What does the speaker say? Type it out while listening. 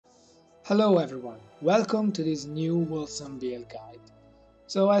Hello everyone, welcome to this new Wolcen build guide.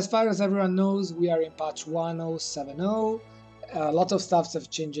 So as far as everyone knows, we are in patch 1070. A lot of stuff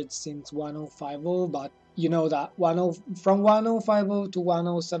have changed since 1050, but you know that from 1050 to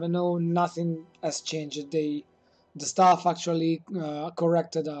 1070 nothing has changed. The staff actually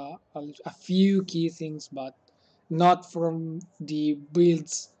corrected a few key things, but not from the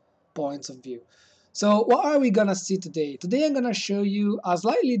build's points of view. So what are we gonna see today? Today I'm gonna show you a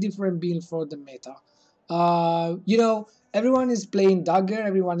slightly different build for the meta. Everyone is playing dagger,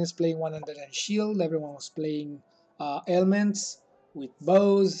 everyone is playing one-handed and shield, everyone is playing ailments with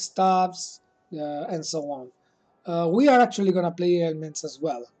bows, staves, and so on. We are actually gonna play ailments as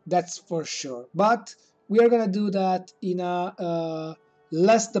well, that's for sure. But we are gonna do that in a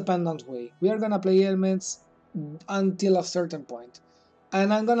less dependent way. We are gonna play ailments until a certain point,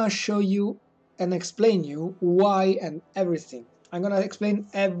 and I'm gonna show you and explain you why and everything. I'm gonna explain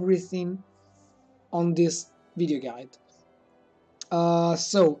everything on this video guide.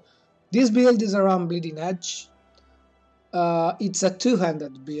 So this build is around bleeding edge. It's a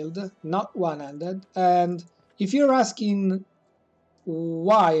two-handed build, not one-handed, and if you're asking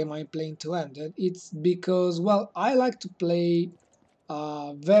why am I playing two-handed, it's because, well, I like to play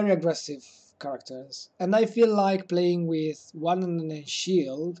very aggressive characters, and I feel like playing with one-handed and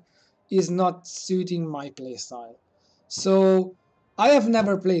shield is not suiting my playstyle. So I have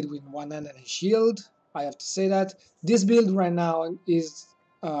never played with one-handed and shield, I have to say that. This build right now is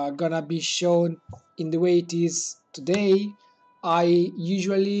gonna be shown in the way it is today. I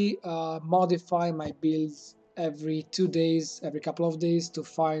usually modify my builds every 2 days, every couple of days, to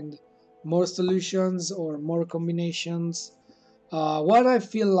find more solutions or more combinations. What I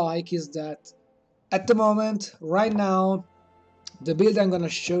feel like is that at the moment, right now, the build I'm gonna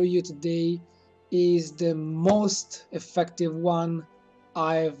show you today is the most effective one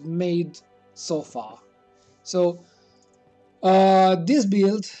I've made so far. So this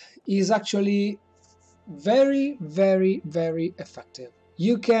build is actually very effective.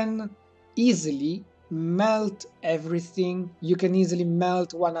 You can easily melt everything. You can easily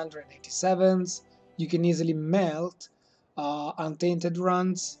melt 187s. You can easily melt untainted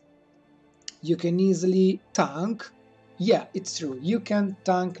runs. You can easily tank. Yeah, it's true. You can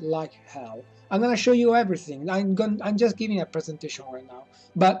tank like hell. I'm gonna show you everything. I'm just giving a presentation right now.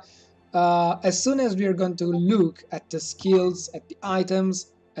 But as soon as we are going to look at the skills, at the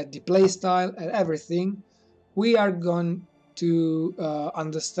items, at the playstyle, at everything, we are going to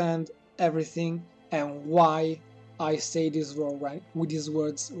understand everything and why I say this right with these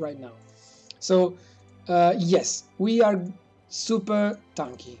words right now. So yes, we are super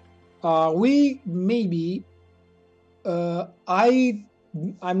tanky. We maybe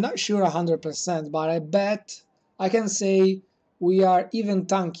I'm not sure 100%, but I bet I can say we are even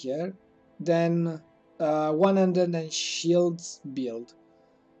tankier than one-handed and shields build.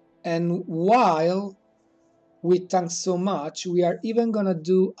 And while we tank so much, we are even gonna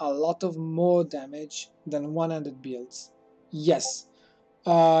do a lot of more damage than one-handed builds. Yes,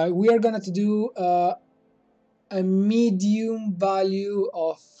 we are gonna do a medium value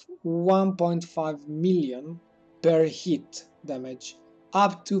of 1.5 million per hit damage,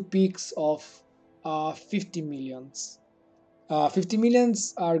 up to peaks of 50 millions. 50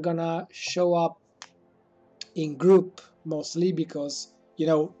 millions are gonna show up in group mostly because, you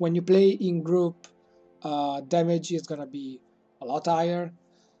know, when you play in group, damage is gonna be a lot higher.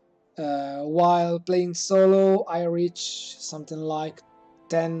 While playing solo, I reach something like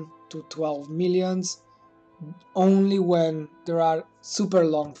 10 to 12 millions only when there are super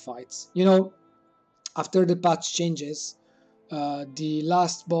long fights. You know, after the patch changes, the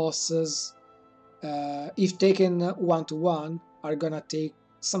last bosses, if taken one to one, are gonna take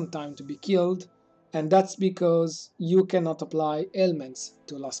some time to be killed, and that's because you cannot apply ailments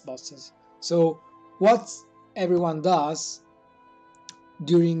to last bosses. So what everyone does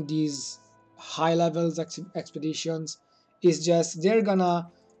during these high levels expeditions is just they're gonna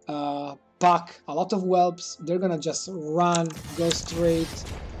pack a lot of whelps, they're gonna just run, go straight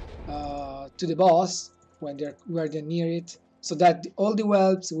to the boss when they're near it, so that all the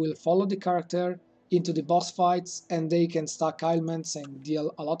whelps will follow the character into the boss fights, and they can stack ailments and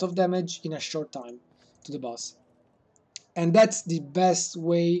deal a lot of damage in a short time to the boss. And that's the best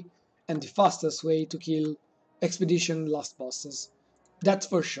way and the fastest way to kill expedition last bosses, that's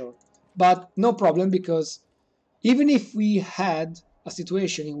for sure. But no problem, because even if we had a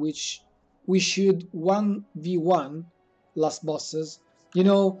situation in which we should 1v1 last bosses, you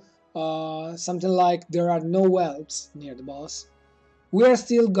know, something like there are no whelps near the boss, we are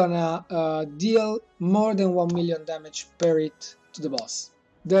still gonna deal more than 1 million damage per hit to the boss.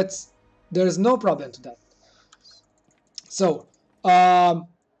 That's There's no problem to that. So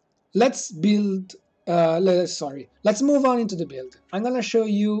let's build. Let's move on into the build. I'm gonna show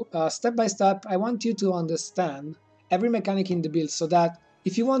you step by step. I want you to understand every mechanic in the build, so that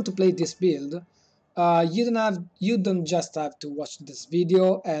if you want to play this build, you don't just have to watch this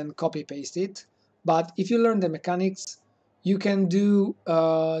video and copy paste it, but if you learn the mechanics, you can do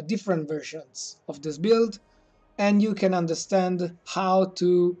different versions of this build, and you can understand how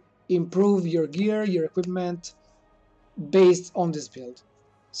to improve your gear, your equipment, based on this build.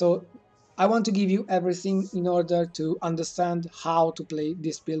 So I want to give you everything in order to understand how to play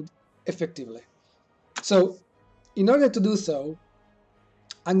this build effectively. So in order to do so,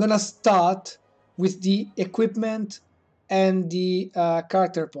 I'm gonna start with the equipment and the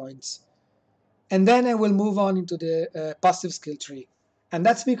character points, and then I will move on into the passive skill tree. And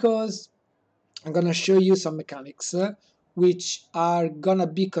that's because I'm gonna show you some mechanics which are gonna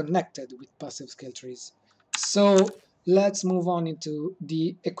be connected with passive skill trees. So let's move on into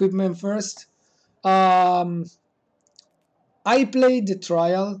the equipment first. I played the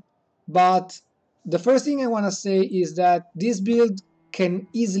trial, but the first thing I want to say is that this build can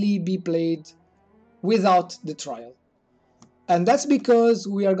easily be played without the trial. And that's because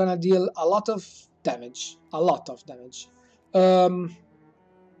we are gonna deal a lot of damage. A lot of damage.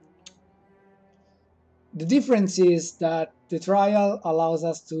 The difference is that the trial allows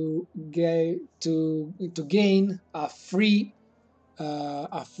us to gain a free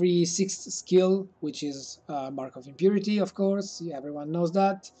 6th skill, which is Mark of Impurity, of course. Everyone knows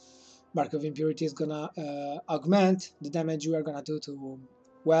that. Mark of Impurity is gonna augment the damage you are gonna do to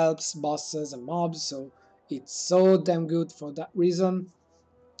whelps, bosses, and mobs, so it's so damn good for that reason.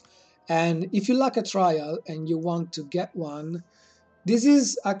 And if you lack a trial and you want to get one, this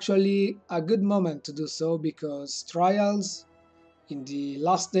is actually a good moment to do so, because trials in the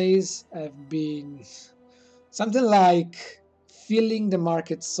last days have been something like filling the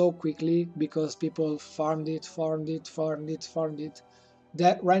market so quickly, because people farmed it,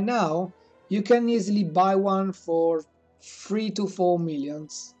 that right now you can easily buy one for 3 to 4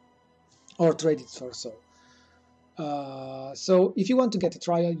 millions or trade it for so. So if you want to get a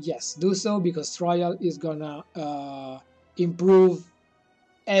trial, yes, do so, because trial is gonna improve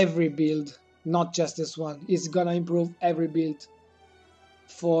every build, not just this one. It's gonna improve every build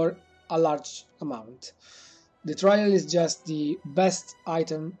for a large amount. The trial is just the best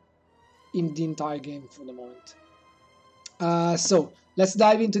item in the entire game for the moment. So let's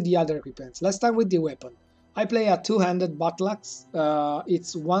dive into the other equipments. Let's start with the weapon. I play a two-handed battle axe.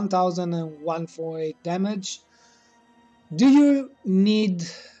 It's 1001.8 damage. Do you need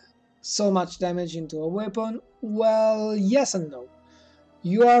so much damage into a weapon? Well, yes and no.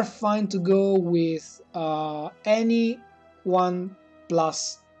 You are fine to go with any 1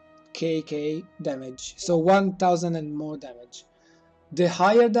 plus KK damage, so 1000 and more damage. The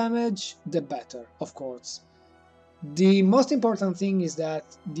higher damage, the better, of course. The most important thing is that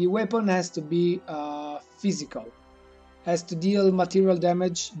the weapon has to be physical, has to deal material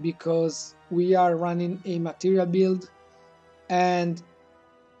damage, because we are running a material build, and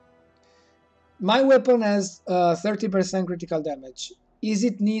my weapon has 30% critical damage. Is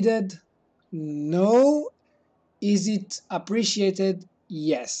it needed? No. Is it appreciated?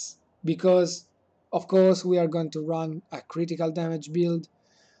 Yes, because of course we are going to run a critical damage build,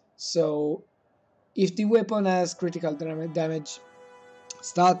 so if the weapon has critical damage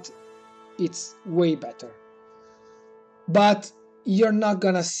stat, it's way better. But you're not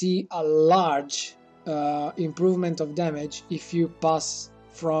gonna see a large improvement of damage if you pass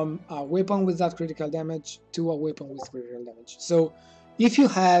from a weapon without critical damage to a weapon with critical damage. So if you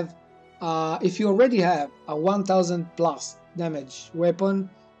already have a 1000 plus damage weapon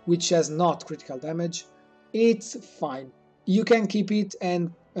which has not critical damage, it's fine. You can keep it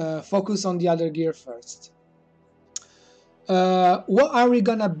and focus on the other gear first. What are we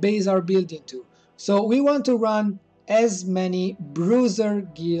gonna base our build into? So we want to run as many bruiser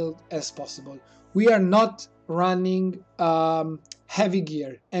gear as possible. We are not running heavy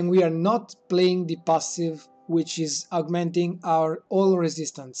gear, and we are not playing the passive, which is augmenting our all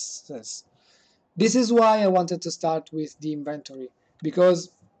resistances. This is why I wanted to start with the inventory,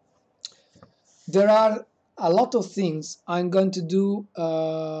 because there are a lot of things I'm going to do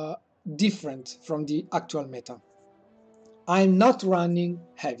different from the actual meta. I'm not running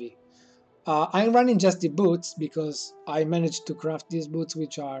heavy. I'm running just the boots, because I managed to craft these boots,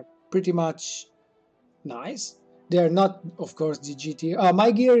 which are pretty much nice. They're not, of course, GG tier.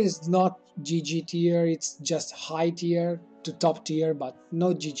 My gear is not GG tier, it's just high tier to top tier, but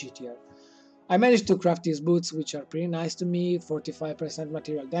no GG tier. I managed to craft these boots, which are pretty nice to me, 45%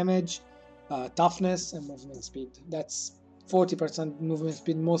 material damage, toughness and movement speed. That's 40% movement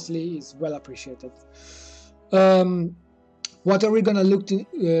speed mostly is well appreciated. What are we gonna look to?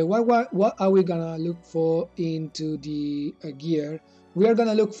 What are we gonna look for into the gear? We are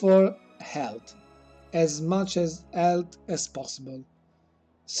gonna look for health, as much as health as possible.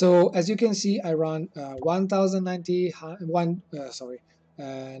 So as you can see, I run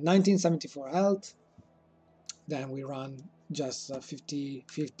 1974 health. Then we run just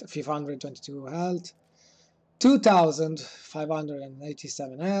 522 health,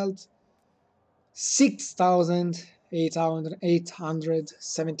 2587 health,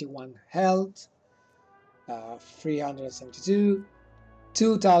 6871 health, 372,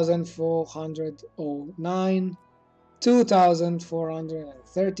 2409,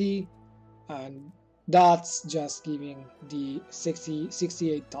 2430, and that's just giving the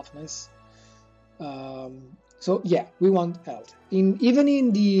 68 toughness. So yeah, we want health. Even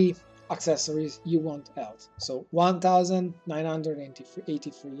in the accessories, you want health. So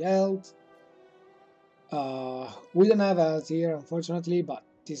 1983 health. We don't have health here, unfortunately, but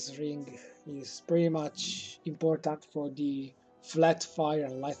this ring is pretty much important for the flat fire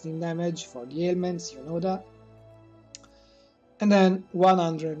and lightning damage, for the ailments, you know that. And then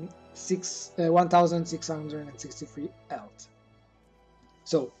 1663 health.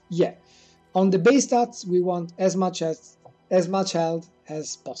 So yeah, on the base stats we want as much health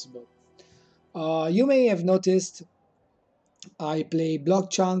as possible. You may have noticed I play block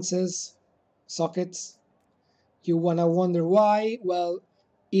chances sockets. You wanna wonder why? Well,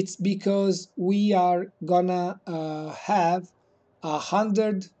 it's because we are gonna have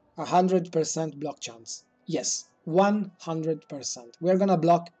 100% block chance. Yes, 100%. We're gonna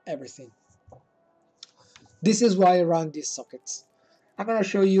block everything. This is why I run these sockets. I'm gonna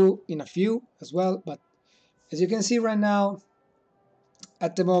show you in a few as well, but as you can see right now,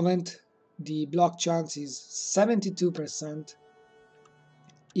 at the moment, the block chance is 72%.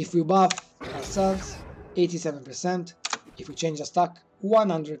 If we buff ourselves, 87%. If we change the stack,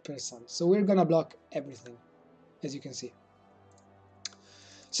 100%. So we're gonna block everything, as you can see.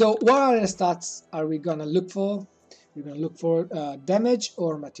 So what other stats are we gonna look for? We're gonna look for damage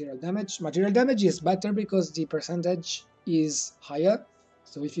or material damage. Material damage is better because the percentage is higher.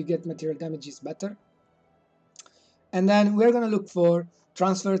 So if you get material damage, it's better. And then we're gonna look for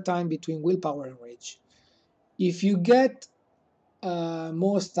transfer time between willpower and rage. If you get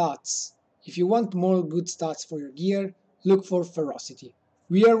more stats, if you want more good stats for your gear, look for ferocity.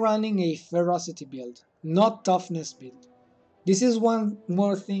 We are running a ferocity build, not toughness build. This is one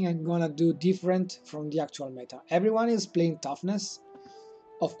more thing I'm gonna do different from the actual meta. Everyone is playing toughness.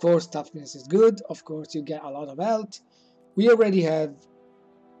 Of course, toughness is good. Of course, you get a lot of health. We already have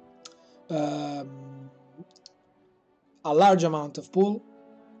a large amount of pull.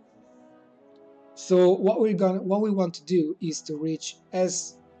 So what we want to do is to reach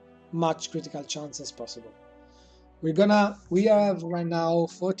as much critical chance as possible. We have right now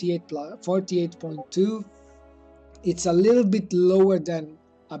 48.2. It's a little bit lower than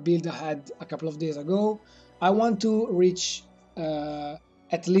a build I had a couple of days ago. I want to reach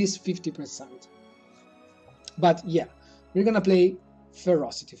at least 50%. But yeah, we're gonna play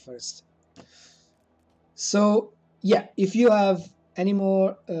ferocity first. So yeah, if you have any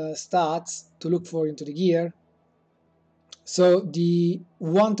more stats to look for into the gear, so the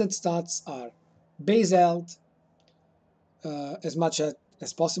wanted stats are base health as much as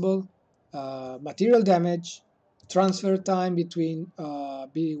possible, material damage, transfer time between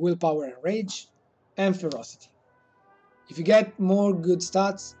willpower and rage, and ferocity. If you get more good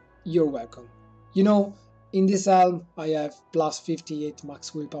stats, you're welcome. You know, in this alm I have plus 58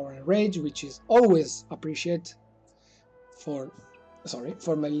 max willpower and rage, which is always appreciated for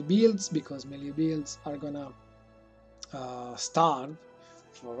melee builds, because melee builds are gonna starve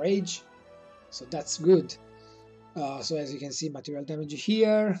for rage, so that's good. So as you can see, material damage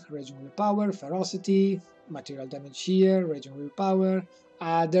here, rage and willpower, ferocity, material damage here, rage and willpower.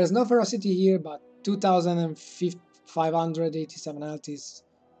 There's no ferocity here, but 2587 health is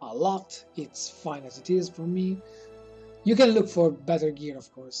a lot. It's fine as it is for me. You can look for better gear,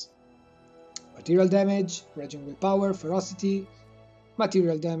 of course. Material damage, rage and willpower, ferocity,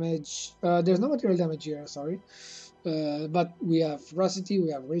 material damage. There's no material damage here, sorry. But we have ferocity,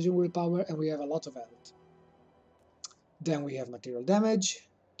 we have rage and willpower, and we have a lot of health. Then we have material damage,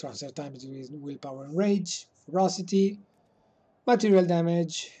 transfer time between willpower and rage, ferocity, material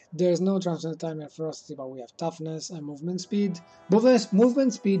damage. There's no transfer time and ferocity, but we have toughness and movement speed.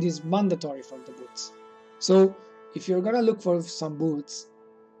 Movement speed is mandatory for the boots. So if you're gonna look for some boots,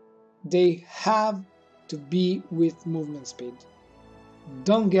 they have to be with movement speed.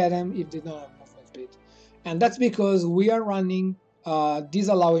 don't get them if they don't have movement speed. And that's because we are running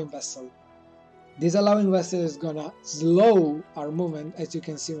disallowing vessel. Disallowing vessel is gonna slow our movement, as you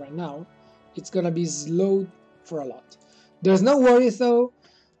can see right now. It's gonna be slowed for a lot. There's no worry though.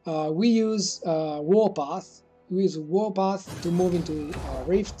 We use warpath. We use warpath to move into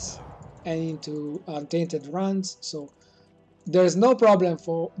rifts and into untainted runs. So there's no problem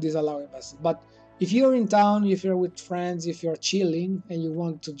for disallowing vessel. But if you're in town, if you're with friends, if you're chilling and you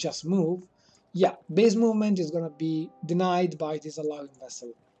want to just move, yeah, base movement is gonna be denied by disallowing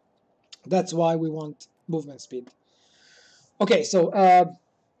vessel. That's why we want movement speed. Okay, so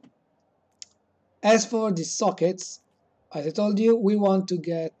as for the sockets, as I told you, we want to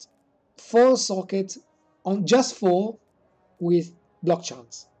get 4 sockets on just 4 with block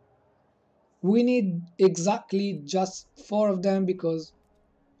chance. We need exactly just 4 of them because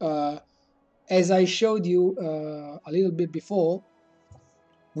as I showed you a little bit before,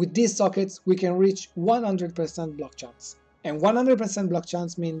 with these sockets we can reach 100% block chance. And 100% block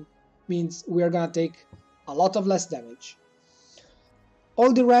chance means we are gonna take a lot of less damage.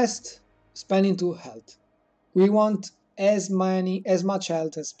 All the rest spend into health. We want as much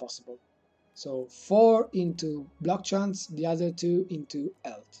health as possible. So 4 into block chance, the other 2 into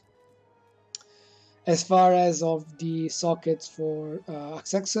health. As far as of the sockets for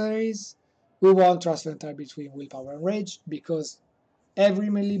accessories, we want transfer time between willpower and rage because every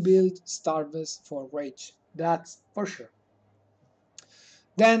melee build starves for rage. That's for sure.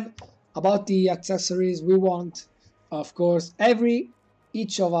 Then about the accessories, we want, of course,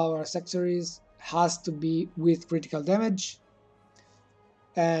 each of our accessories has to be with critical damage,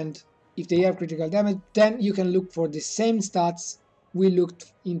 and if they have critical damage, then you can look for the same stats we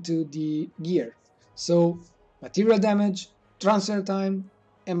looked into the gear. So material damage, transfer time,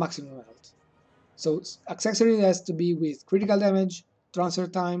 and maximum health. So accessory has to be with critical damage, transfer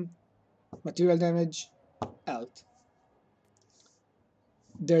time, material damage, health.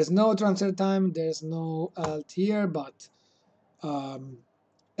 There's no transfer time, there's no health here, but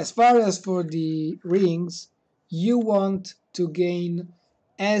as far as for the rings, you want to gain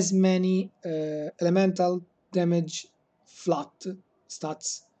as many elemental damage flat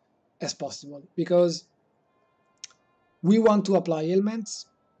stats as possible because we want to apply ailments,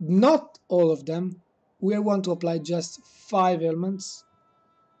 not all of them. We want to apply just 5 ailments,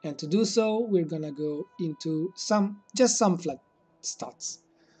 and to do so we're gonna go into just some flat stats.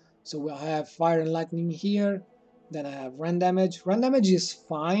 So we'll have fire and lightning here, then I have rend damage. Rend damage is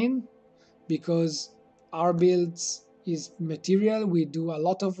fine because our builds is material, we do a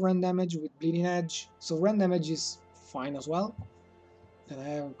lot of rend damage with bleeding edge, so rend damage is fine as well. Then I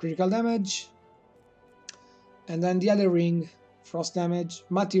have critical damage, and then the other ring, frost damage,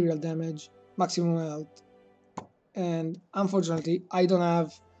 material damage, maximum health, and unfortunately I don't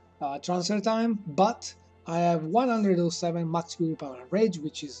have transfer time, but I have 107 max willpower and rage,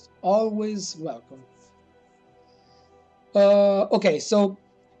 which is always welcome. Okay, so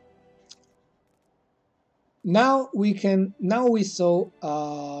now we saw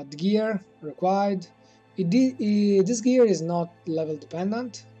the gear required. This gear is not level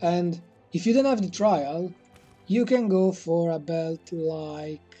dependent, and if you don't have the trial, you can go for a belt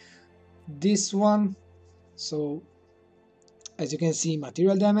like this one. So as you can see,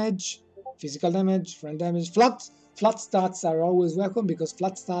 material damage, physical damage, friend damage, flat stats are always welcome because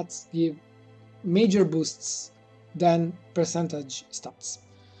flat stats give major boosts than percentage stats.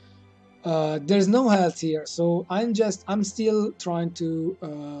 There's no health here, so I'm still trying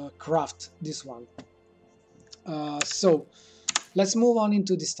to craft this one. So let's move on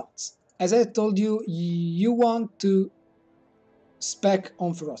into the stats. As I told you, you want to spec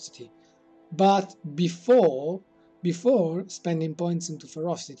on ferocity, but before spending points into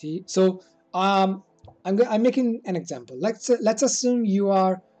ferocity, so I'm making an example. Let's assume you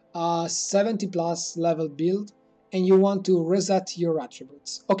are a 70 plus level build and you want to reset your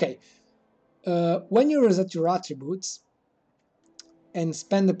attributes. Okay, when you reset your attributes and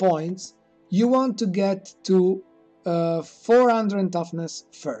spend the points, you want to get to 400 toughness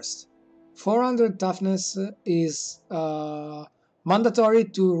first. 400 toughness is mandatory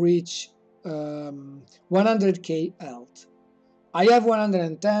to reach 100k health. I have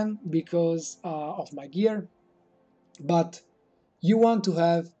 110 because of my gear, but you want to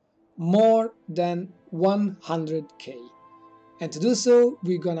have more than 100k, and to do so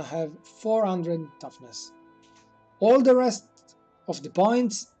we're gonna have 400 toughness. All the rest of the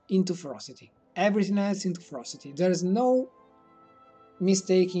points into ferocity, everything else into ferocity. There's no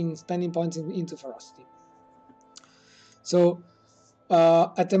mistake in spending points into ferocity. So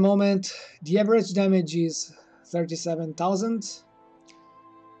at the moment the average damage is 37,000,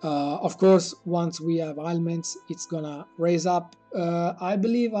 Of course, once we have ailments, it's gonna raise up, I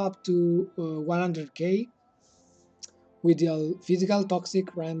believe, up to 100k. We deal physical,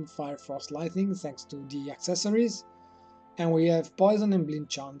 toxic, rend, fire, frost, lightning, thanks to the accessories. And we have poison and bleed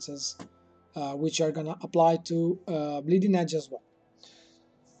chances, which are gonna apply to bleeding edge as well.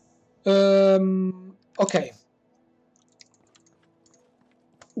 Okay.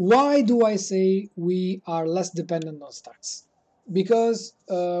 Why do I say we are less dependent on stacks? Because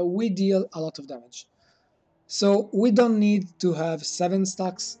we deal a lot of damage. So we don't need to have 7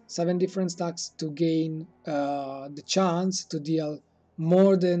 different stacks to gain the chance to deal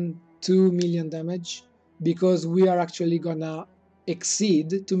more than 2 million damage, because we are actually gonna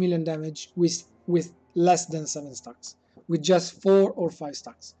exceed 2 million damage with less than 7 stacks, with just 4 or 5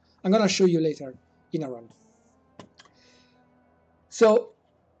 stacks. I'm gonna show you later in a run. So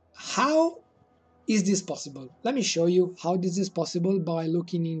how is this possible? Let me show you how this is possible by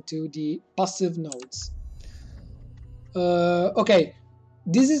looking into the passive nodes. Okay,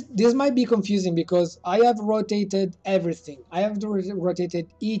 this might be confusing because I have rotated everything. I have rotated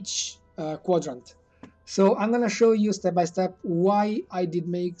each quadrant. So I'm gonna show you step by step why I did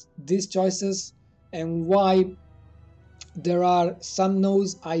make these choices and why there are some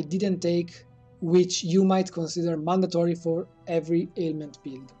nodes I didn't take, which you might consider mandatory for every ailment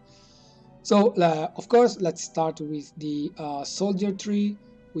build. So of course, let's start with the soldier tree.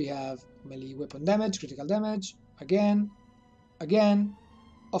 We have melee weapon damage, critical damage, again.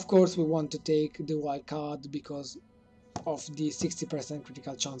 Of course, we want to take the wild card because of the 60%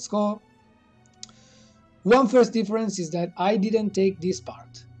 critical chance score. One first difference is that I didn't take this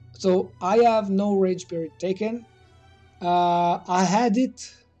part. So I have no rage period taken. I had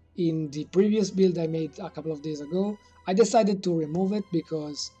it in the previous build I made a couple of days ago. I decided to remove it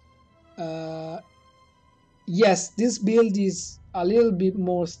because yes, this build is a little bit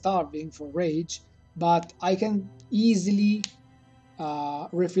more starving for rage, but I can easily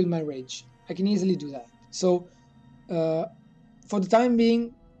refill my rage. I can easily do that. So for the time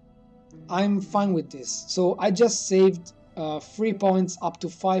being, I'm fine with this. So I just saved 3 points up to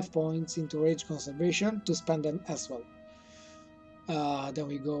 5 points into rage conservation to spend them as well. Then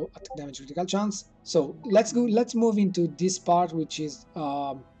we go attack damage critical chance. So let's move into this part, which is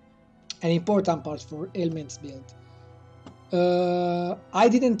an important part for ailments build. I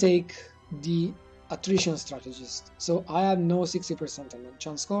didn't take the attrition strategist, so I have no 60% ailment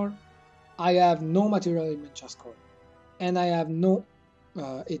chance score, I have no material ailment chance score, and I have no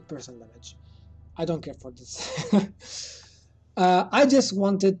 8% damage. I don't care for this. I just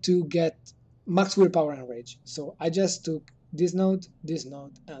wanted to get max willpower and rage, so I just took this node,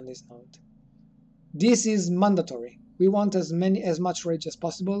 and this node. This is mandatory. We want as much rage as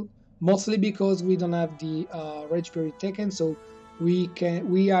possible, mostly because we don't have the rage period taken, so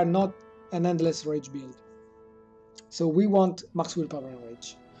we are not an endless rage build. So we want max willpower and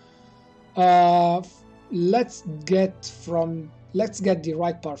rage. Let's get the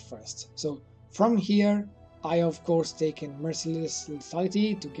right part first. So from here, I of course taken merciless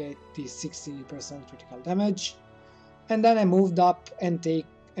lethality to get the 60% critical damage, and then I moved up and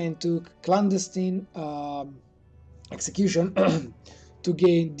took clandestine execution to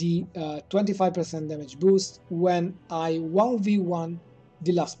gain the 25% damage boost when I 1v1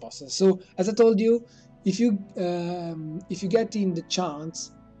 the last bosses. So as I told you, if you get in the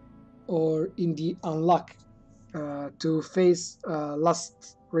chance or in the unluck to face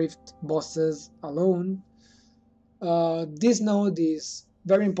last rift bosses alone, this node is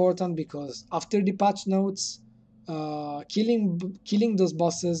very important because after the patch notes, killing those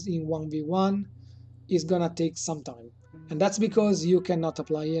bosses in 1v1 is gonna take some time, and that's because you cannot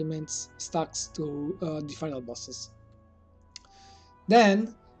apply ailments stacks to the final bosses.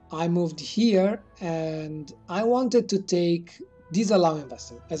 Then I moved here and I wanted to take Disallowing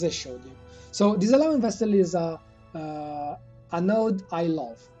Vessel, as I showed you. So Disallowing Vessel is a node I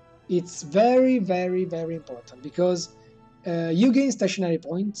love. It's very, very, very important because you gain stationary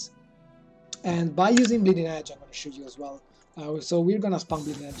points, and by using Bleeding Edge, I'm going to show you as well. So we're going to spam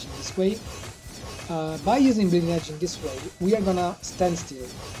Bleeding Edge in this way. By using Bleeding Edge in this way, we are going to stand still.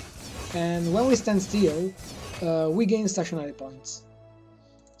 And when we stand still, we gain stationary points.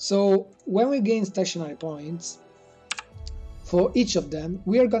 So when we gain stationary points, for each of them,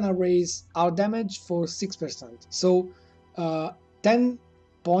 we are gonna raise our damage for 6%. So 10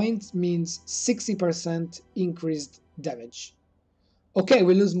 points means 60% increased damage. Okay,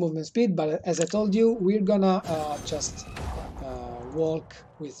 we lose movement speed, but as I told you, we're gonna just walk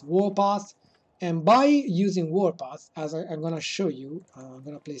with Warpath. And by using Warpath, as I'm gonna show you, I'm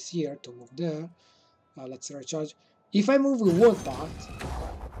gonna place here to move there. Let's recharge. If I move with Warpath,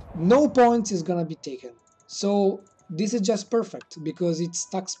 no points is gonna be taken. So this is just perfect because it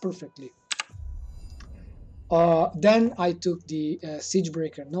stacks perfectly. Then I took the Siege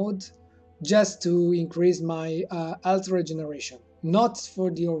Breaker node just to increase my health regeneration, not for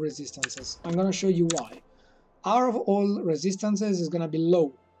the all resistances. I'm gonna show you why. Our all resistances is gonna be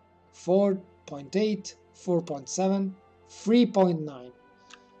low, 4.8, 4.7, 3.9.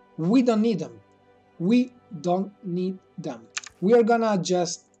 We don't need them. We don't need them. We are gonna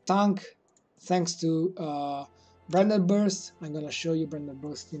just tank thanks to Branded Burst. I'm gonna show you Branded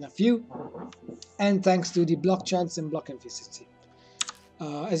Burst in a few. And thanks to the block chance and block efficiency.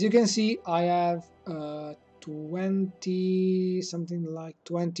 As you can see, I have 20, something like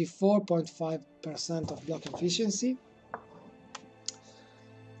 24.5% of block efficiency.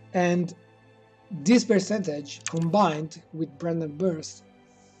 And this percentage combined with Branded Burst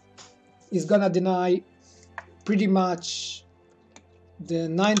is gonna deny pretty much the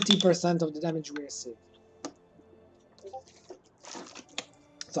 90% of the damage we receive.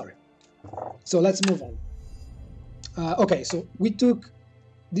 Sorry. So let's move on. Okay, so we took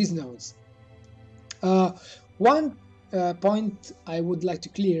these nodes. One point I would like to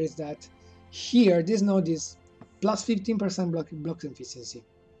clear is that here this node is plus 15% block efficiency.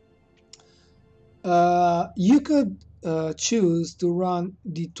 You could choose to run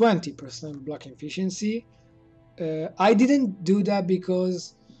the 20% block efficiency. I didn't do that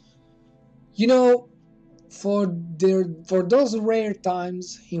because, you know, for those rare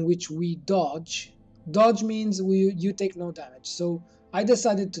times in which we dodge means you take no damage. So I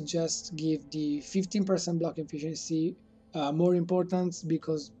decided to just give the 15% block efficiency more importance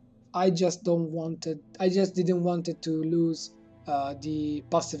because I just didn't want it to lose the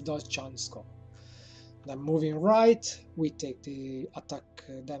passive dodge chance score. Then moving right, we take the attack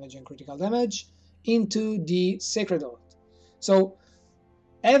damage and critical damage into the Sacred Oath. So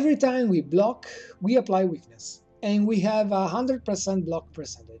every time we block, we apply weakness, and we have 100% block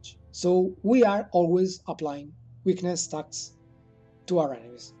percentage. So we are always applying weakness stacks to our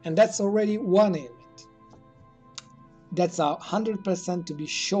enemies, and that's already one ailment. That's a 100% to be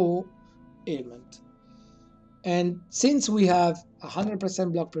sure ailment. And since we have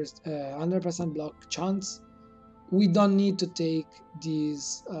 100% block chance, we don't need to take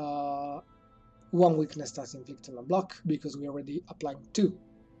these one weakness that's inflicted on block because we already applying two.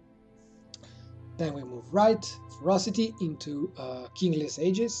 Then we move right, Ferocity, into Kingly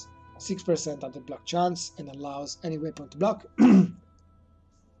Sages, 6% of the block chance and allows any weapon to block.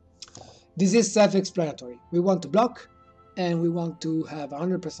 This is self-explanatory. We want to block and we want to have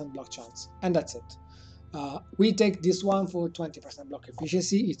 100% block chance, and that's it. We take this one for 20% block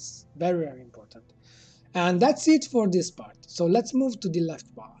efficiency. It's very, very important. And that's it for this part. So let's move to the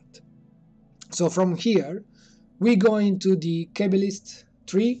left part. So from here, we go into the Kabbalist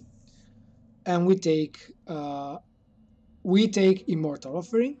tree, and we take Immortal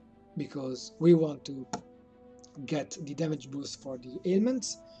Offering because we want to get the damage boost for the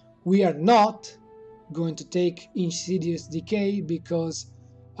ailments. We are not going to take Insidious Decay because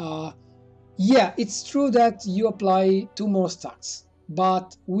yeah, it's true that you apply 2 more stacks,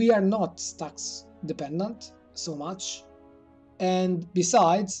 but we are not stacks dependent so much, and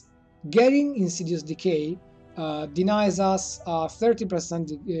besides, getting Insidious Decay denies us a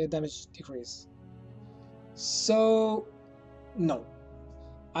 30% damage decrease. So no,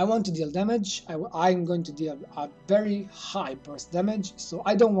 I want to deal damage. I'm going to deal a very high burst damage, so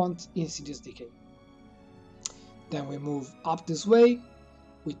I don't want Insidious Decay. Then we move up this way.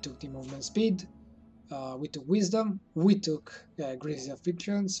 We took the movement speed, we took wisdom, we took greasy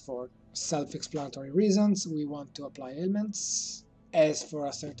afflictions for self-explanatory reasons. We want to apply ailments as for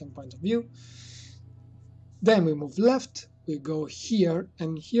a certain point of view. Then we move left, we go here,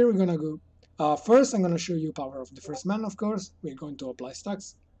 and here we're gonna go. First, I'm gonna show you power of the first man, of course. We're going to apply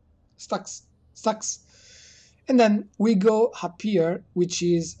stacks, and then we go up here, which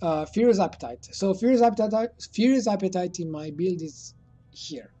is Furious Appetite. So Furious Appetite in my build is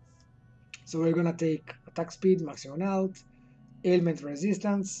here. So we're gonna take attack speed, maximum health, ailment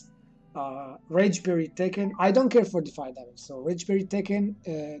resistance, rage period taken. I don't care for the fire damage, so rage period taken,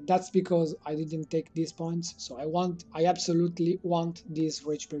 that's because I didn't take these points, so I absolutely want this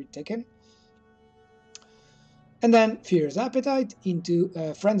rage period taken. And then Furious Appetite into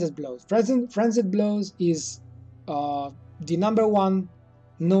Frenzied Blows. Frenzied Blows is the #1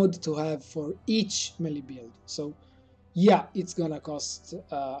 node to have for each melee build. So yeah, it's gonna cost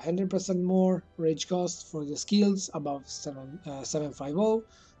 100% more rage cost for the skills above 750,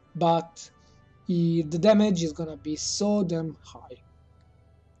 but the damage is gonna be so damn high.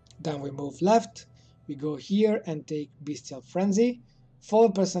 Then we move left, we go here and take Bestial Frenzy.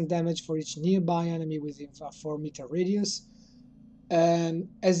 4% damage for each nearby enemy within a 4-meter radius. And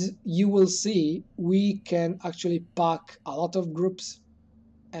as you will see, we can actually pack a lot of groups,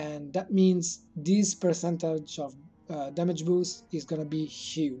 and that means this percentage of damage boost is gonna be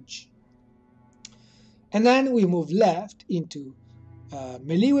huge. And then we move left into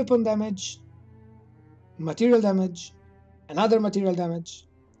melee weapon damage, material damage, another material damage,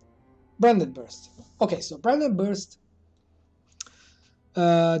 branded burst. Okay, so branded burst,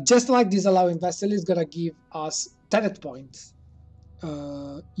 just like this allowing vessel, is gonna give us 10 points.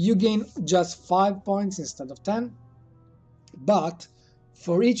 You gain just 5 points instead of 10, but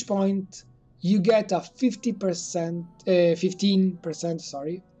for each point you get a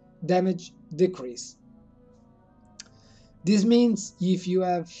 15% damage decrease. This means if you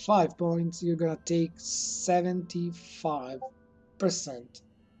have 5 points, you're gonna take 75%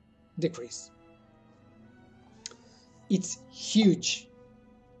 decrease. It's huge.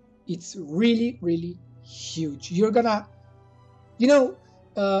 It's really, really huge. You're gonna,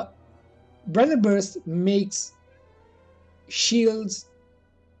 Branded Burst makes shields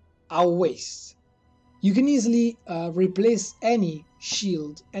a waste. You can easily replace any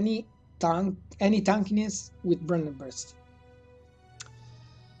shield, any tankiness with Branded Burst.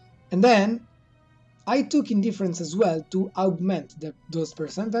 And then I took Indifference as well to augment those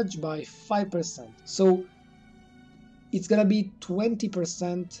percentage by 5%. So it's gonna be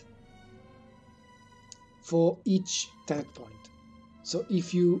 20% for each 10 point. So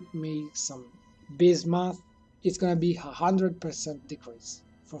if you make some base math, it's gonna be 100% decrease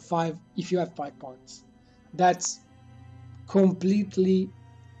for 5 if you have 5 points. That's completely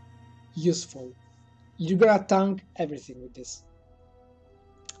useful. You're gonna tank everything with this.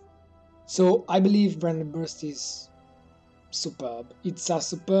 So I believe Branded Burst is superb. It's a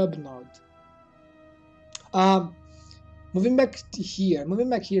superb node. Moving back here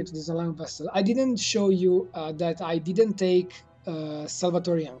to this allowing vessel, I didn't show you that I didn't take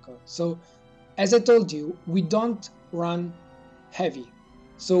Salvatore Anchor. So as I told you, we don't run heavy.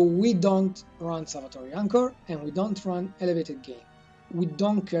 So we don't run Salvatore Anchor and we don't run Elevated Gain. We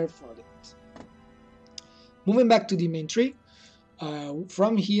don't care for it. Moving back to the main tree,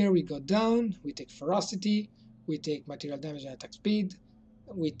 from here we go down, we take Ferocity, we take material damage and attack speed,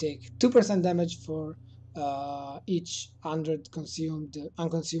 we take 2% damage for each 100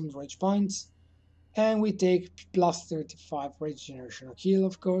 unconsumed rage points, and we take plus 35 rage generation or heal,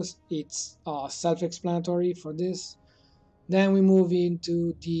 of course. It's self-explanatory for this. Then we move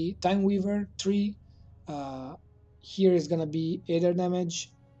into the Time Weaver tree. Here is gonna be Aether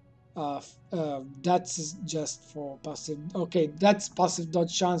damage. That's just for passive. Okay, that's passive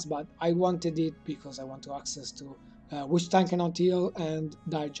dodge chance, but I wanted it because I want to access to Which Time Cannot Heal and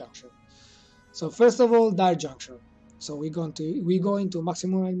Dire Juncture. So first of all, Dire Juncture. So we go into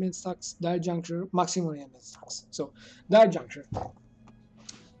maximum element stacks, Dire Juncture, maximum element stacks. So Dire Juncture.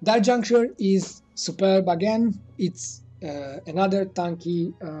 Dire Juncture is superb again. It's another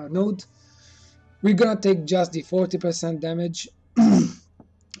tanky node. We're gonna take just the 40% damage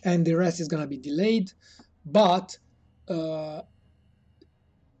and the rest is gonna be delayed, but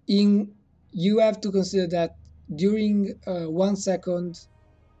you have to consider that during 1 second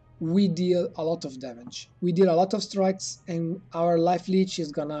we deal a lot of damage. We deal a lot of strikes and our life leech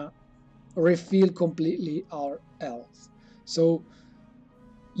is gonna refill completely our health. So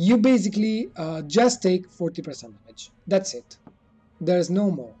you basically just take 40% damage. That's it. There's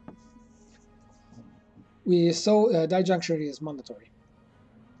no more. Die Juncture is mandatory.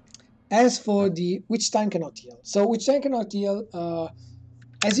 As for the Which Time Cannot Heal. So Which Time Cannot Heal,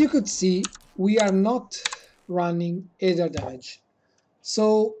 as you could see, we are not running Aether damage.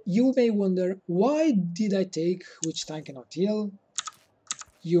 So you may wonder, why did I take Which Time Cannot Heal?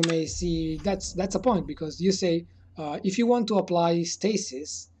 You may see that's a point, because you say if you want to apply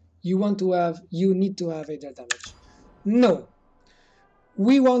stasis, you need to have Aether damage. No,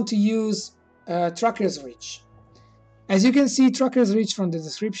 we want to use Tracker's Reach. As you can see, Tracker's Reach from the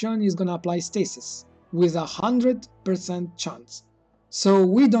description is gonna apply stasis with 100% chance. So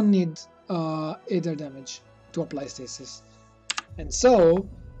we don't need Aether damage to apply stasis. And so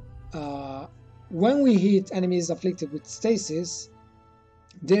when we hit enemies afflicted with stasis,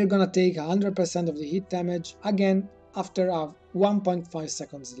 they're gonna take 100% of the hit damage again after a 1.5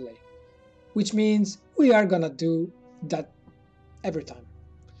 seconds delay, which means we are gonna do that every time.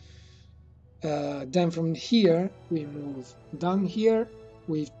 Then from here we move down here.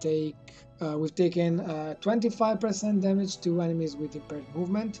 We've taken 25% damage to enemies with impaired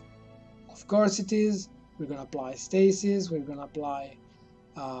movement. Of course it is. We're gonna apply stasis. We're gonna apply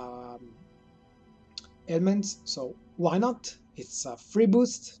ailments. So why not? it's a free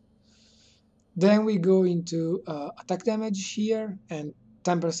boost. Then we go into attack damage here, and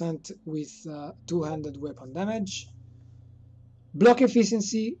 10% with two-handed weapon damage. Block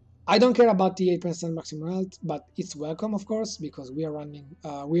efficiency, I don't care about the 8% maximum health, but it's welcome, of course, because we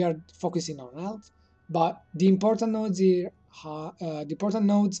are focusing on health. But the important nodes here, are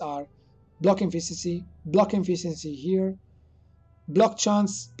block efficiency here, block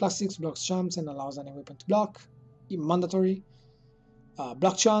chance, +6 blocks chance and allows any weapon to block, mandatory,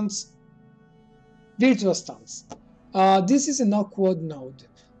 block chance, virtual stance. This is an awkward node.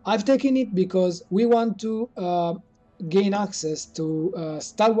 I've taken it because we want to gain access to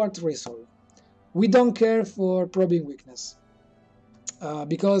Stalwart Resolve. We don't care for probing weakness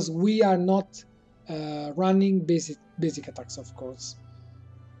because we are not running basic attacks, of course.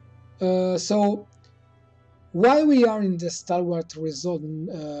 So while we are in the Stalwart Resolve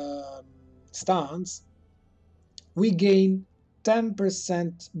stance, we gain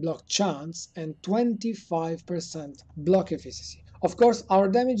 10% block chance and 25% block efficiency. Of course, our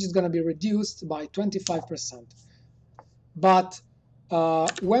damage is going to be reduced by 25%. But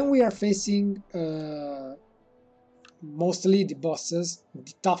when we are facing mostly the bosses,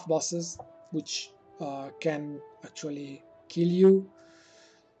 the tough bosses, which can actually kill you,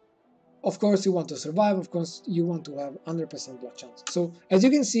 of course you want to survive, of course you want to have 100% block chance. So as you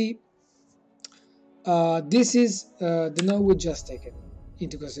can see, this is the node we just taken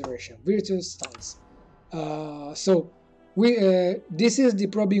into consideration, virtual stance. So this is the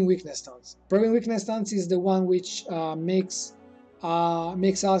probing weakness stance. Probing weakness stance is the one which makes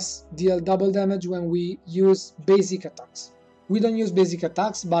us deal double damage when we use basic attacks. We don't use basic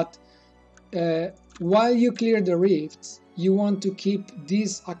attacks, but while you clear the rifts, you want to keep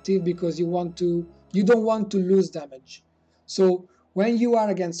this active because you don't want to lose damage. So when you are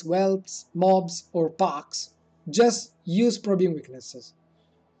against whelps, mobs, or packs, just use probing weaknesses.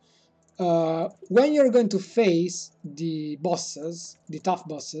 When you're going to face the bosses, the tough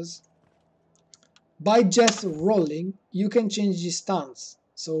bosses, by just rolling, you can change the stance.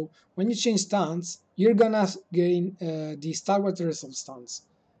 So when you change stance, you're gonna gain the Stalwart Resolve stance.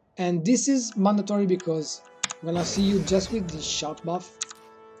 And this is mandatory because I'm gonna see you just with the shout buff.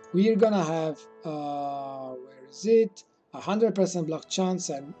 We're gonna have, where is it? 100% block chance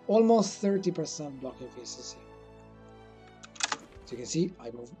and almost 30% block efficiency. So you can see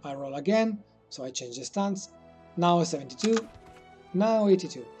I roll again, so I change the stance. Now 72, now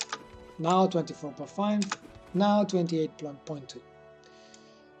 82, now 24.5, now 28.2.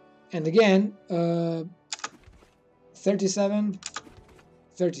 And again, 37,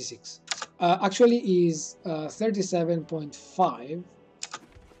 36. Actually is 37.5,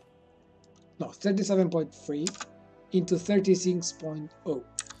 no, 37.3 into 36.0.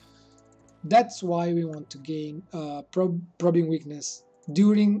 That's why we want to gain probing weakness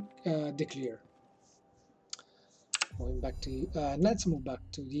during the clear. Moving back to let's move back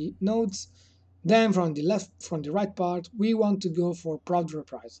to the nodes. Then from the right part, we want to go for proud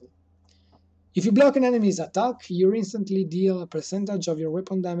reprisal. If you block an enemy's attack, you instantly deal a percentage of your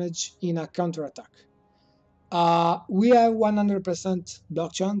weapon damage in a counter attack. We have 100%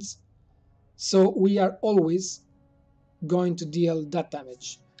 block chance, so we are always going to deal that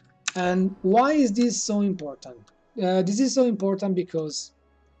damage. And why is this so important? This is so important because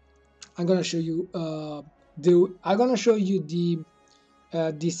I'm gonna show you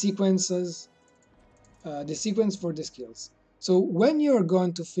the sequences, the sequence for the skills. So when you're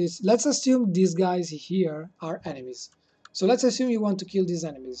going to face, let's assume these guys here are enemies. So let's assume you want to kill these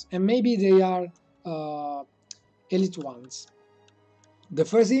enemies, and maybe they are elite ones. The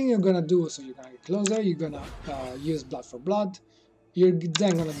first thing you're gonna do, so you're gonna get closer, you're gonna use blood for blood. You're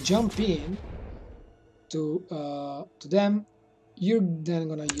then gonna jump in to them. You're then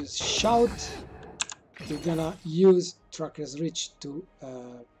gonna use shout. You're gonna use tracker's reach to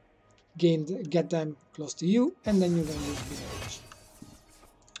get them close to you, and then you're gonna use damage.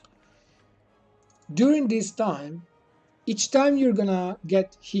 During this time, each time you're gonna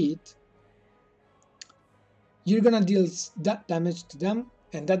get hit, you're gonna deal that damage to them,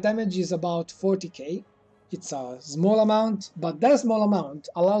 and that damage is about 40k. It's a small amount, but that small amount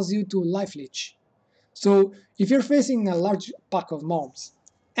allows you to life leech. So if you're facing a large pack of mobs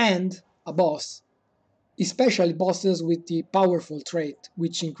and a boss, especially bosses with the powerful trait,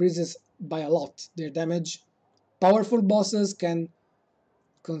 which increases by a lot their damage, powerful bosses can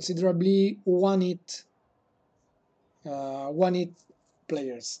considerably one-hit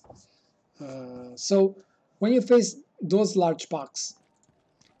players. So when you face those large packs,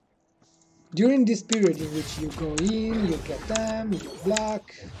 during this period in which you go in, you get them, you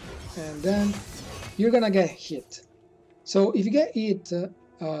block, and then you're gonna get hit. So if you get hit,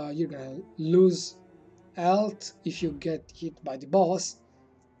 you're gonna lose health if you get hit by the boss,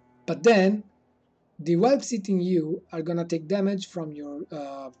 but then the webs hitting you are gonna take damage from your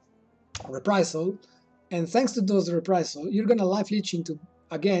reprisal, and thanks to those reprisal, you're gonna life leech into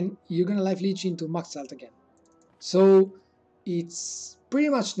max health again. So it's pretty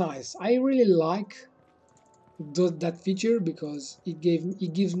much nice. I really like that feature because it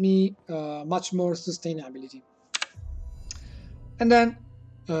gives me much more sustainability. And then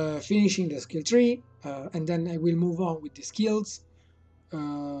finishing the skill tree, and then I will move on with the skills.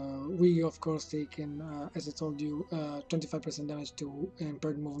 We of course taken, as I told you, 25% damage to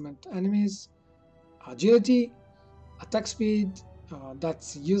impaired movement enemies, agility, attack speed.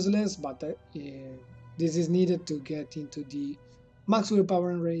 That's useless, but this is needed to get into the max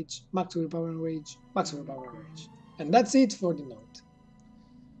willpower and rage, max willpower and rage, max willpower and rage, and that's it for the note.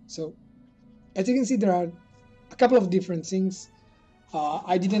 So as you can see, there are a couple of different things.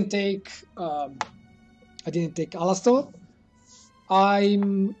 I didn't take Alastor.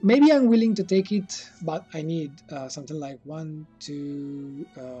 I'm willing to take it, but I need something like 1, 2,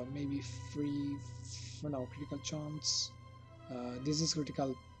 maybe 3, no, critical chance. This is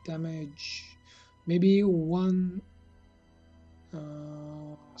critical damage. Maybe 1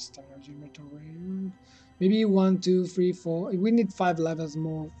 stamina generator. Maybe 1, 2, 3, 4. We need 5 levels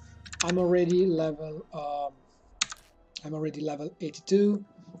more. I'm already level 82,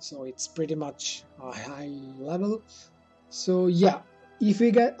 so it's pretty much a high level. So yeah, if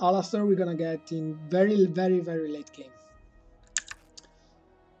we get Alastor, we're gonna get in very, very, very late game.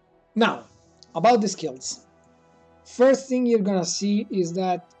 Now, about the skills. First thing you're gonna see is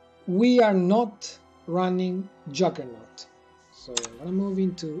that we are not running Juggernaut. So I'm gonna move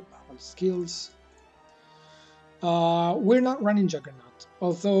into our skills. We're not running Juggernaut,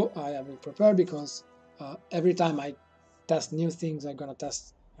 although I have it prepared because every time I test new things, I'm gonna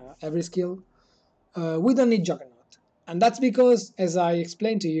test every skill. We don't need Juggernaut. And that's because, as I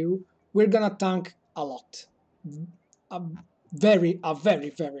explained to you, we're gonna tank a lot. A very,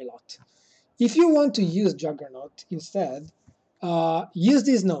 very lot. If you want to use Juggernaut instead, use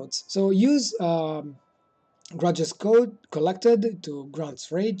these nodes. So use Grudges Code collected to grant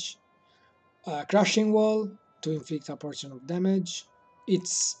rage, Crushing Wall to inflict a portion of damage.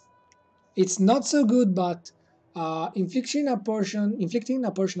 It's not so good, but inflicting a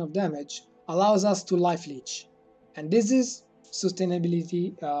portion of damage allows us to life leech, and this is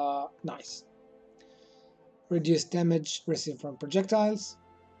sustainability nice. Reduce damage received from projectiles,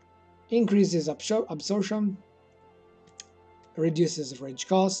 increases absorption, reduces rage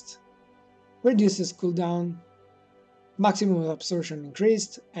cost, reduces cooldown, maximum absorption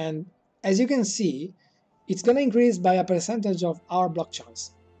increased, and as you can see, it's gonna increase by a percentage of our block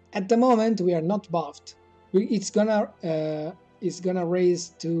chance. At the moment, we are not buffed. It's gonna raise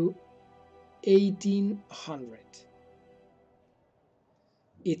to 1800.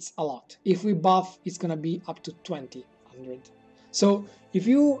 It's a lot. If we buff, it's gonna be up to 2000. So if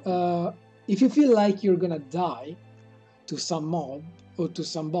you feel like you're gonna die to some mob or to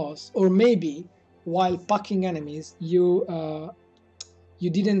some boss, or maybe while packing enemies you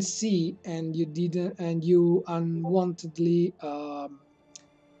didn't see and you unwantedly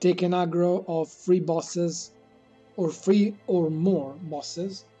take an aggro of 3 bosses or 3 or more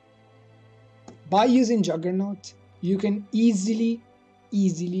bosses, by using Juggernaut you can easily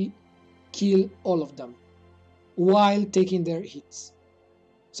kill all of them while taking their hits.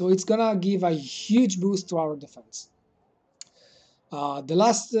 So it's gonna give a huge boost to our defense. The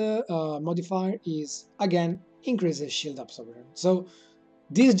last modifier is, again, increases shield absorption. So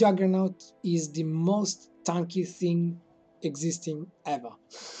this Juggernaut is the most tanky thing existing ever.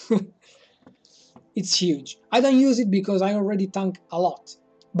 It's huge. I don't use it because I already tank a lot.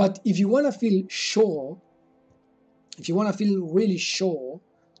 But if you want to feel sure, if you want to feel really sure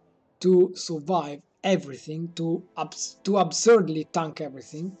to survive everything, to absurdly tank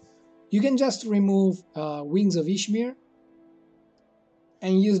everything, you can just remove Wings of Ishmir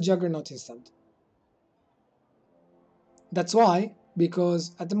and use Juggernaut instead. That's why,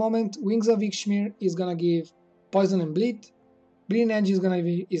 because at the moment Wings of Ishmir is gonna give poison and bleed, Bleeding Edge is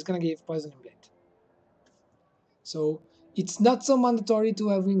gonna give poison and bleed. So it's not so mandatory to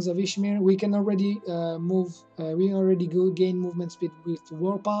have Wings of Ishmir. We can already gain movement speed with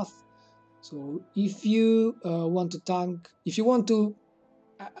Warpath. So if you want to tank, if you want to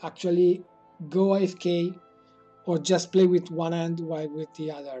actually go AFK or just play with one hand while with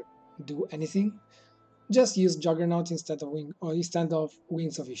the other do anything, just use Juggernaut instead of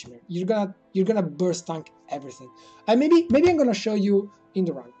Wings of Ishmir. You're gonna burst tank everything. And maybe I'm gonna show you in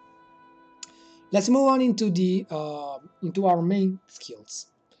the run. Let's move on into our main skills.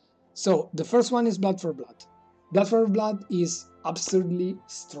 So the first one is Blood for Blood. Blood for Blood is absurdly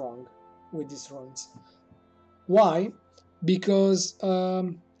strong with these runes. Why? Because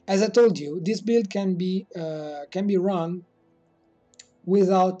as I told you, this build can be run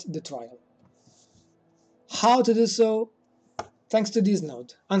without the trial. How to do so? Thanks to this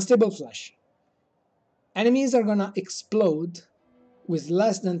node, Unstable Flash. Enemies are gonna explode with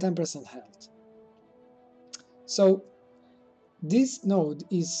less than 10% health. So this node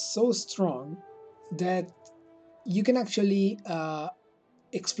is so strong that you can actually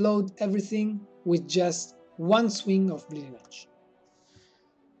explode everything with just one swing of Bleeding Edge.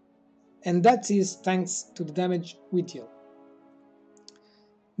 And that is thanks to the damage we deal.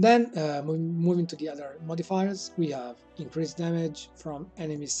 Then, moving to the other modifiers, we have increased damage from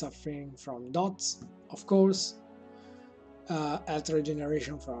enemies suffering from dots, of course, health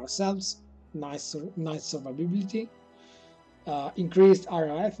regeneration for ourselves, nice survivability, increased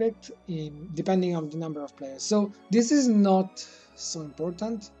area effect depending on the number of players. So this is not so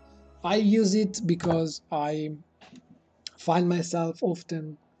important. I use it because I find myself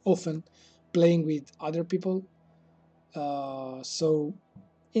often playing with other people. So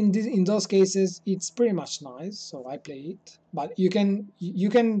in those cases, it's pretty much nice. So I play it, but you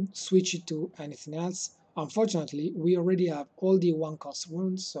can switch it to anything else. Unfortunately, we already have all the one-cost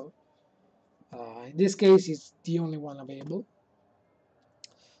runes, so in this case, it's the only one available.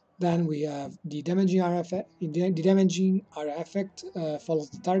 Then we have the damaging area effect. The damaging area effect follows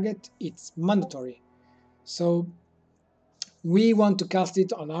the target. It's mandatory. So we want to cast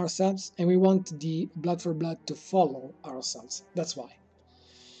it on ourselves, and we want the Blood for Blood to follow ourselves. That's why.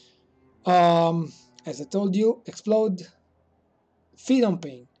 As I told you, Explode, Feed on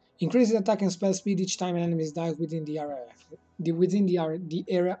Pain. Increases attack and spell speed each time an enemy dies within the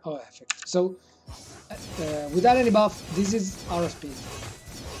area of effect. So without any buff, this is our speed.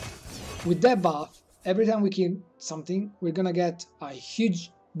 With that buff, every time we kill something, we're gonna get a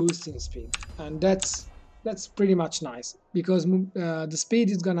huge boost in speed, and that's pretty much nice because the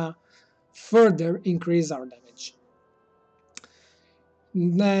speed is gonna further increase our damage.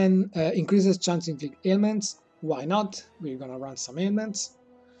 Then increases chance to inflict ailments. Why not? We're gonna run some ailments.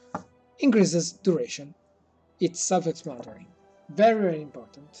 Increases duration. It's self-explanatory. Very, very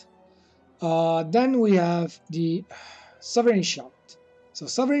important. Then we have the Sovereign Shout. So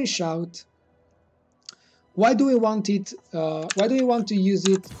Sovereign Shout, why do we want it? Why do we want to use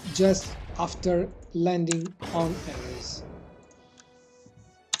it just after landing on enemies?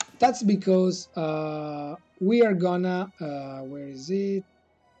 That's because we are gonna where is it?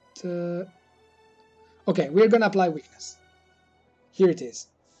 Okay, we're gonna apply weakness. Here it is.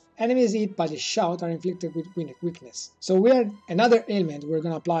 Enemies hit by the shout are inflicted with weakness. So another ailment we're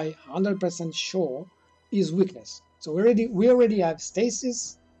gonna apply 100% sure is weakness. So we already have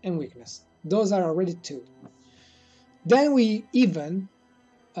stasis and weakness. Those are already two. Then we even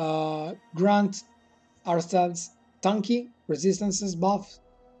grant ourselves tanky resistances buff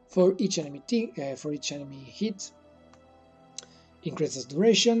for each enemy hit. Increases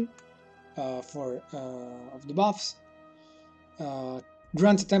duration of the buffs.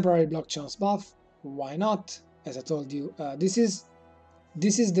 Grant a temporary block chance buff. Why not? As I told you, this is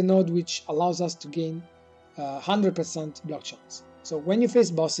the node which allows us to gain 100% block chance. So when you face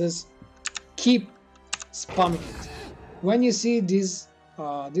bosses, keep spamming it. When you see these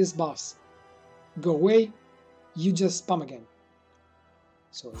buffs go away, you just spam again.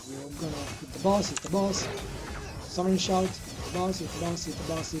 So you're gonna hit the boss, Summon Shout, hit the boss, hit,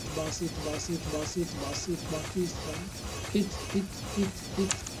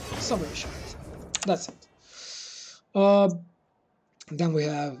 Summon Shout. That's it. Then we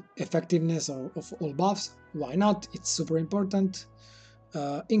have effectiveness of all buffs. Why not? It's super important.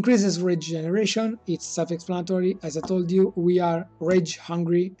 Increases rage generation. It's self-explanatory. As I told you, we are rage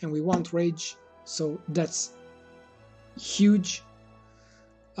hungry and we want rage, so that's huge.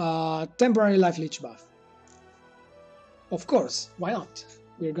 Temporary life leech buff. Of course, why not?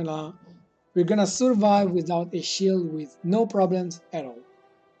 We're gonna survive without a shield with no problems at all.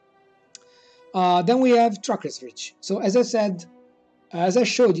 Then we have Tracker's Reach. So as I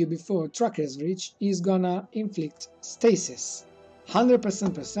showed you before, Tracker's Reach is gonna inflict stasis,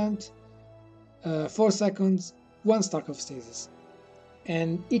 100%, 4 seconds, 1 stack of stasis.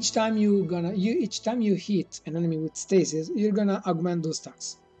 And each time you hit an enemy with stasis, you're gonna augment those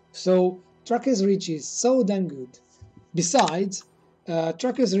stacks. So Tracker's Reach is so damn good. Besides,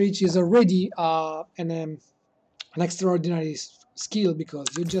 Tracker's Reach is already an extraordinary skill because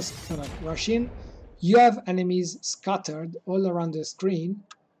you're just gonna rush in. You have enemies scattered all around the screen.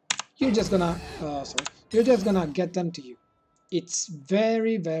 you're just gonna you're just gonna get them to you. It's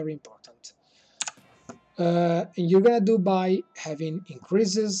very, very important. And you're gonna do by having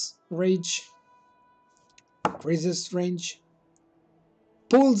increases range,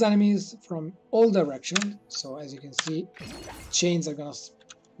 pulls enemies from all directions. So as you can see, chains are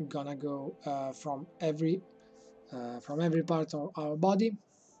gonna go from every part of our body.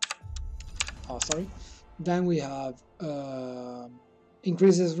 Oh, sorry. Then we have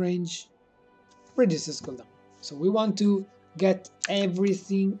increases range, reduces cooldown. So we want to get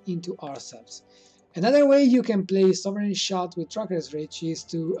everything into ourselves. Another way you can play Sovereign Shot with Tracker's Reach is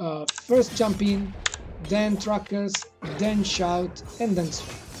to first jump in, then Trackers, then Shout, and then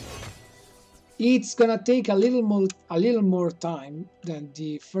swing. It's gonna take a little more time than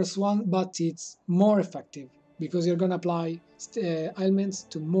the first one, but it's more effective because you're gonna apply ailments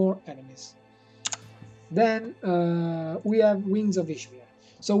to more enemies. Then we have Wings of Ishmir.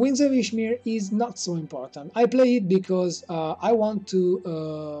 So Wings of Ishmir is not so important. I play it because I want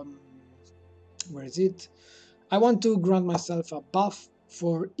to where is it? I want to grant myself a buff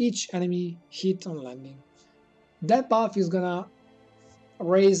for each enemy hit on landing. That buff is gonna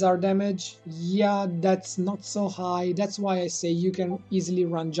raise our damage. Yeah, that's not so high. That's why I say you can easily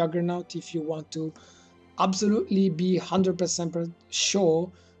run Juggernaut if you want to absolutely be 100%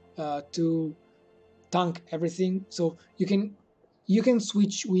 sure to tank everything. So you can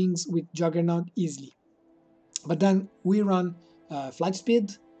switch wings with Juggernaut easily. But then we run flight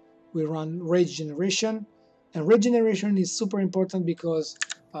speed, we run rage generation, and rage generation is super important because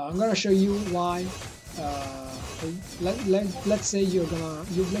I'm gonna show you why. Let's say you're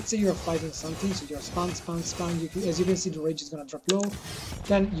fighting something, so you're spam. As you can see, the rage is gonna drop low.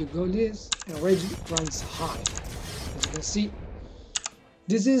 Then you go this, and rage runs high. As you can see,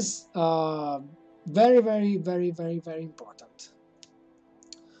 this is very, very, very, very, very important.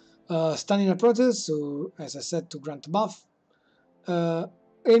 Stamina Protest, so as I said, to grant a buff.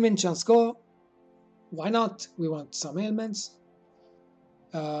 Ailment chance go. Why not? We want some ailments.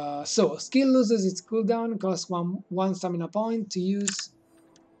 So skill loses its cooldown, costs one stamina point to use.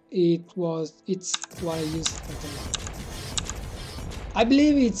 It's what I used until now. I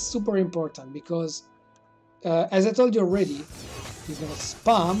believe it's super important because, as I told you already, you're gonna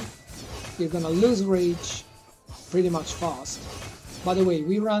spam, you're gonna lose rage pretty much fast. By the way,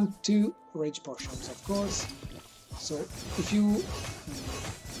 we run 2 rage potions, of course. So if you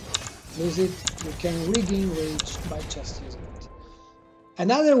lose it, you can regain rage by just using it.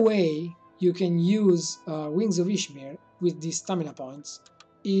 Another way you can use Wings of Ishmir with these stamina points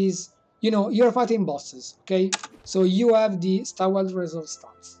is, you're fighting bosses, okay? So you have the Starwild Resolve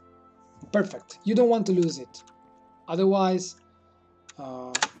stance. Perfect. You don't want to lose it. Otherwise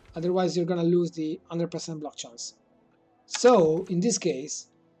you're gonna lose the 100% block chance. So in this case,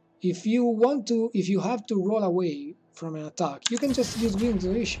 if you have to roll away from an attack, you can just use Wings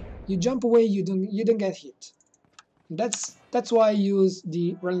of Ishmir. You jump away, you don't get hit. That's why I use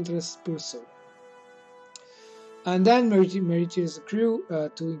the Relentless Pursuit. And then Meritorious Accrue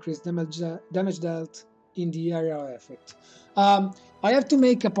to increase damage dealt in the area of effect. I have to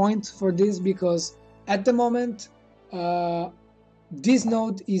make a point for this because at the moment this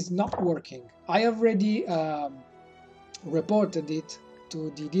node is not working. I already reported it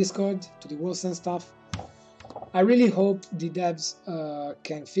to the Discord, to the Wolcen stuff. I really hope the devs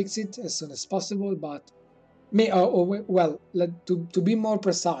can fix it as soon as possible, but to be more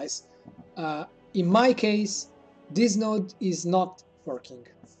precise, in my case, this node is not working.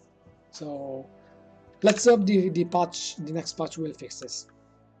 So let's hope the next patch will fix this.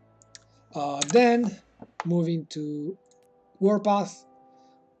 Then moving to Warpath,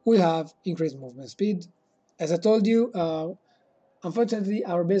 we have increased movement speed. As I told you, unfortunately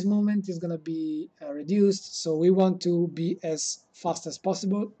our base movement is going to be reduced, so we want to be as fast as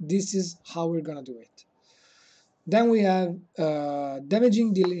possible. This is how we're going to do it. Then we have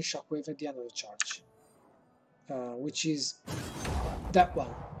damaging dealing shockwave at the end of the charge, which is that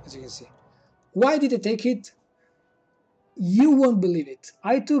one, as you can see. Why did I take it? You won't believe it.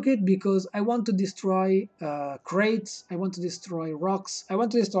 I took it because I want to destroy crates, I want to destroy rocks, I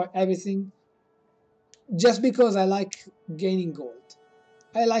want to destroy everything, just because I like gaining gold.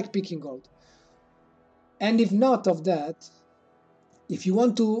 I like picking gold. And if not of that, if you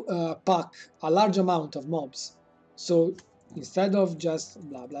want to pack a large amount of mobs, so instead of just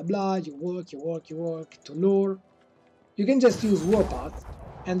blah blah blah, you work to lure, you can just use Warpath,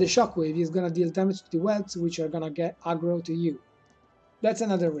 and the shockwave is gonna deal damage to the webs, which are gonna get aggro to you. That's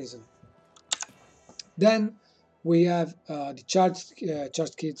another reason. Then we have the charged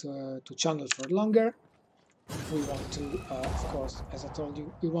kit to channel for longer. We want to, of course, as I told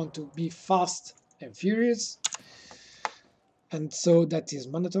you, we want to be fast and furious, and so that is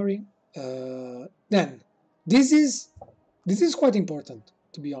mandatory. Then, this is quite important,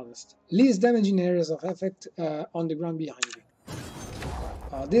 to be honest. Least damage in areas of effect on the ground behind you.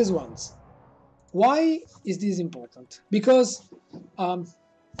 These ones. Why is this important? Because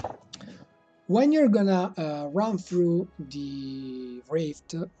when you're gonna run through the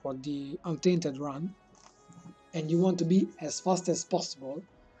Rift or the Untainted run, and you want to be as fast as possible,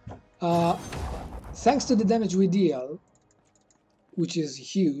 thanks to the damage we deal, which is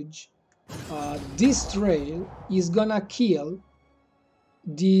huge, this trail is gonna kill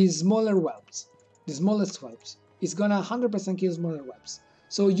the smaller webs, the smallest webs. It's gonna 100% kill smaller webs.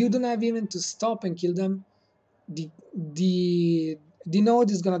 So you don't have even to stop and kill them. The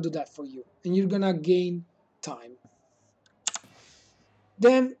node is gonna do that for you, and you're gonna gain time.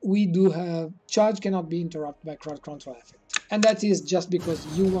 Then we do have charge cannot be interrupted by crowd control effect, and that is just because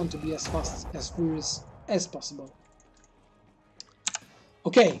you want to be as fast, as furious as possible.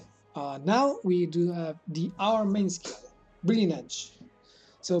 Okay, now we do have our main skill, Bleeding Edge.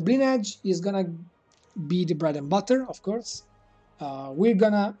 So Bleeding Edge is gonna be the bread and butter, of course. We're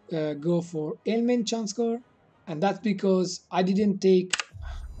gonna go for ailment chance score, and that's because I didn't take,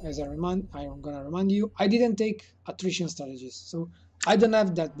 I'm gonna remind you, I didn't take attrition strategies, so I don't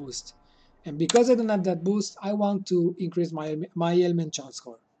have that boost. And because I don't have that boost, I want to increase my ailment chance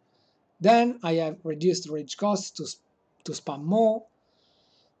score. Then I have reduced rage cost to spam more,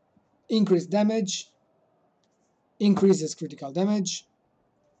 increase damage, increases critical damage.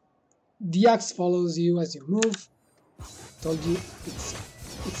 The axe follows you as you move. Told you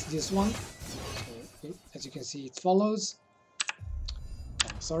it's this one. So as you can see, it follows.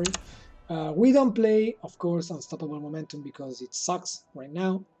 Sorry. We don't play, of course, Unstoppable Momentum because it sucks right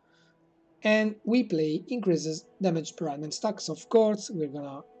now. And we play increases damage per ailment stacks. Of course, we're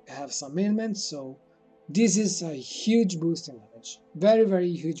gonna have some ailments, so this is a huge boost in damage. Very,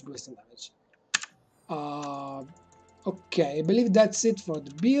 very huge boost in damage. Okay, I believe that's it for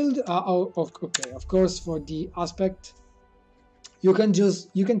the build. Okay, of course, for the aspect, you can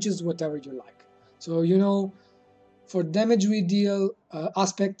choose whatever you like. So you know, for damage we deal,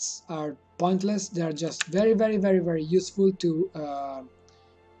 aspects are pointless. They are just very, very, very, very useful to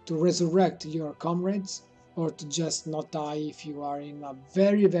resurrect your comrades, or to just not die if you are in a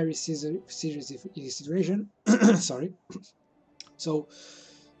very, very serious situation. Sorry. So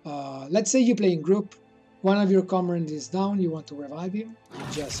let's say you play in group, one of your comrades is down, you want to revive him, you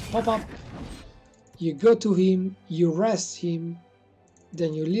just pop up, you go to him, you rest him,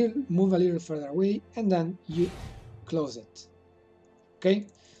 then you move a little further away, and then you close it. Okay,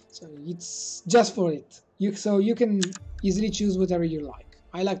 so it's just for it. So you can easily choose whatever you like.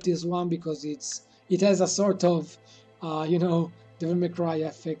 I like this one because it has a sort of you know, Devil May Cry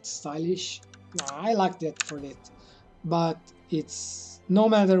effect, stylish. I like that for it, but it's no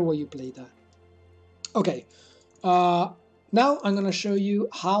matter what you play that. Okay, now I'm gonna show you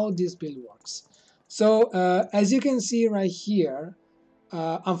how this build works. So as you can see right here,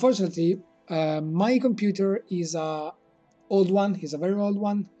 unfortunately, my computer is a old one. Is a very old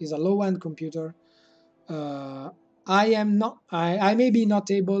one. Is a low-end computer. I may be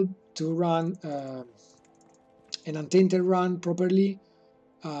not able to run an Untainted run properly.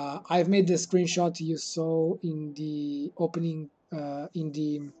 I've made the screenshot you saw in the opening, in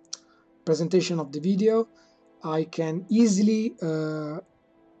the presentation of the video. I can easily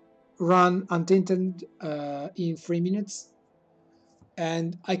run Untainted in 3 minutes,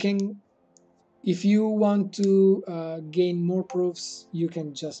 and I can, if you want to gain more proofs, you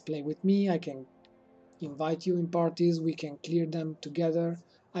can just play with me. I can invite you in parties, we can clear them together.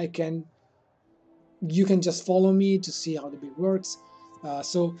 You can just follow me to see how the build works.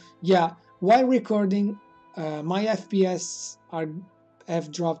 So yeah, while recording, my FPS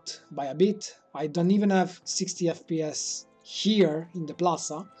have dropped by a bit. I don't even have 60 FPS here in the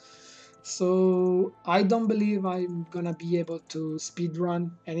plaza, so I don't believe I'm gonna be able to speedrun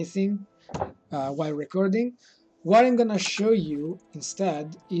anything while recording. What I'm gonna show you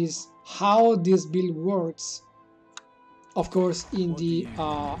instead is how this build works, of course, in the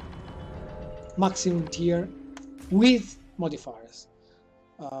maximum tier with modifiers.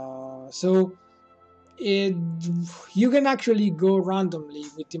 So you can actually go randomly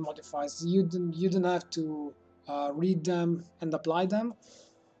with the modifiers. You don't have to read them and apply them.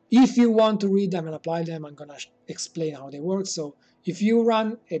 If you want to read them and apply them, I'm gonna explain how they work. So if you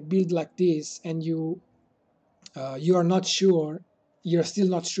run a build like this and you are not sure, you're still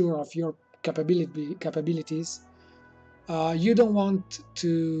not sure of your capabilities, You don't want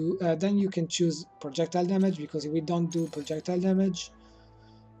to, then you can choose projectile damage, because we don't do projectile damage.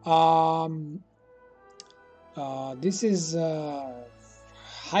 This is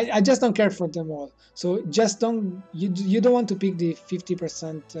I just don't care for them all, so just don't, you don't want to pick the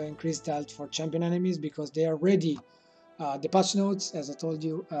 50% increased health for champion enemies, because they are ready. The patch notes, as I told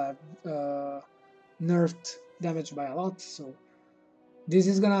you, nerfed damage by a lot, so this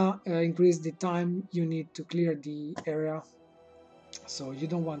is gonna increase the time you need to clear the area, so you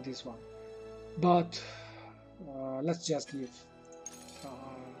don't want this one. But let's just give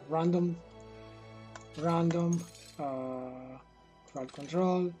random crowd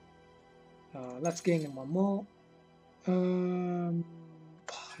control. Let's gain one more.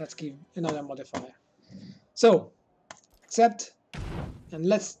 Let's give another modifier. So accept, and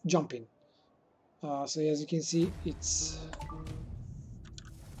let's jump in. So as you can see, it's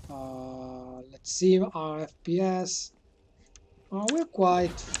let's see our FPS. We're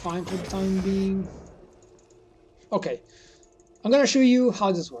quite fine for the time being. Okay, I'm gonna show you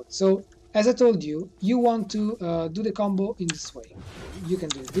how this works. So as I told you, you want to do the combo in this way. You can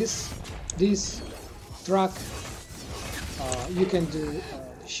do this, track. You can do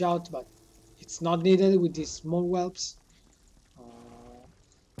the shout, but it's not needed with these small whelps.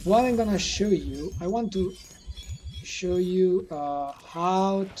 What I'm gonna show you, I want to show you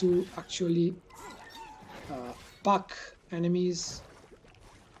how to actually pack enemies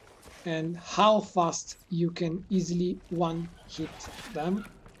and how fast you can easily one-hit them.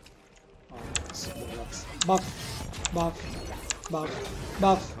 So let's buff.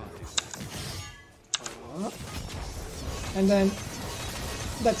 And then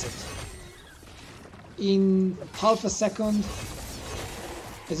that's it. In half a second,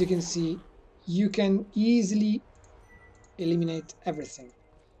 as you can see, you can easily eliminate everything.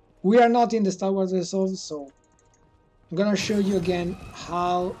 We are not in the Star Wars Resolve, so I'm gonna show you again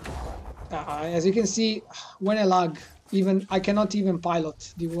how, as you can see, when I lag, even I cannot even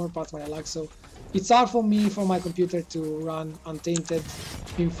pilot the warpath when I lag, so it's hard for me, for my computer, to run Untainted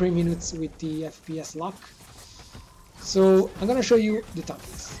in 3 minutes with the FPS lock. So I'm gonna show you the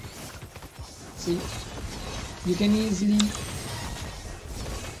tankiness. See, you can easily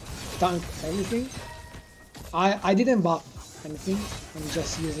tank everything. I didn't buff anything, I'm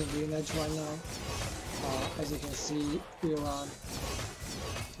just using green edge right now. As you can see, we run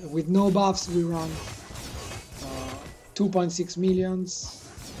with no buffs, we run 2.6 millions,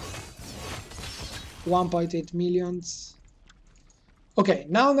 1.8 millions. Okay,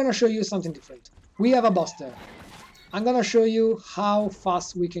 now I'm gonna show you something different. We have a boss there. I'm gonna show you how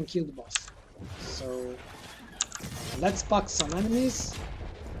fast we can kill the boss. So let's pack some enemies.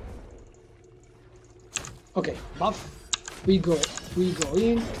 Okay, buff. We go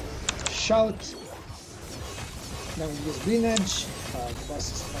in, shout. Then we use green edge. The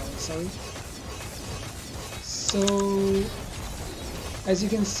boss is falling, sorry. So as you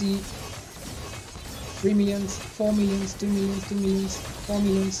can see, 3 millions, 4 millions, 2 millions, 2 millions, 4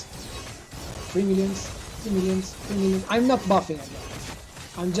 millions, 3 millions, 2 millions, 3 millions. I'm not buffing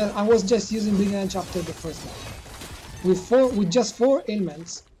again. I was just using green edge after the first buff. With just 4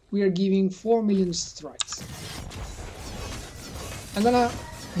 ailments, we are giving 4 million strikes. I'm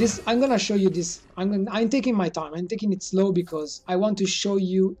gonna show you this. I'm taking my time. I'm taking it slow because I want to show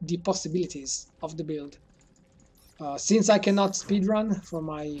you the possibilities of the build. Since I cannot speedrun from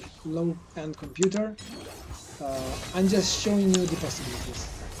my low-end computer, I'm just showing you the possibilities.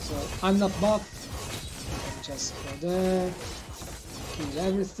 So I'm not buff. Just go there, kill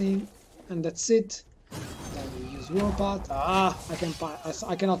everything, and that's it. Then we use warpath. I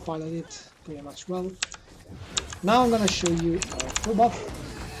cannot pilot it pretty much well. Now I'm gonna show you full buff.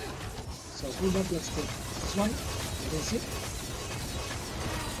 So full buff, let's take this one. You can see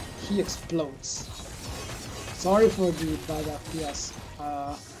he explodes. Sorry for the bad FPS.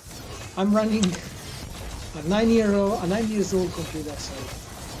 I'm running a 9 years old computer, so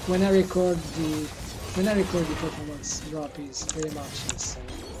when I record the performance drop is very much insane.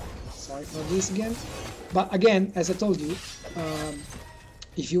 Sorry for this again. But again, as I told you,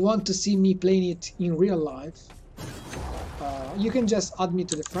 if you want to see me playing it in real life, you can just add me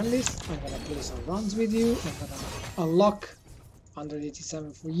to the friend list. I'm gonna play some rounds with you. I'm gonna unlock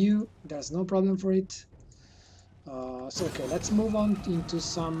 187 for you. There's no problem for it. So okay, let's move on into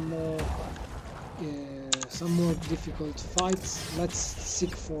some more difficult fights.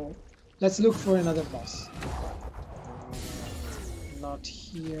 Let's look for another boss. Not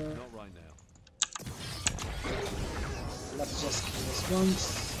here. Not right now. Let's just kill this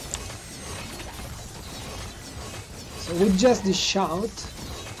once. So with just the shout,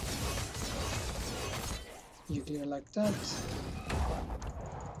 You clear like that.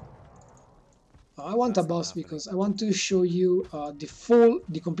 I want a boss because I want to show you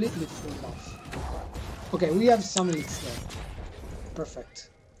the completely full buff. Okay, we have some leads there. Perfect.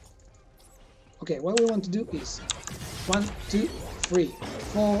 Okay, what we want to do is 1, 2, 3,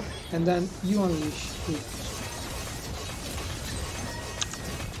 4, and then you unleash revenge.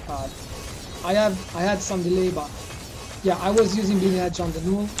 I had some delay, but yeah, I was using Bleeding Edge on the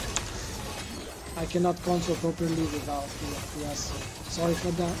null. I cannot control properly without the FPS, so sorry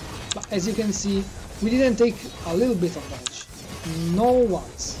for that. But as you can see, we didn't take a little bit of damage, no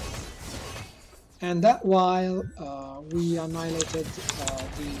once. And that while we annihilated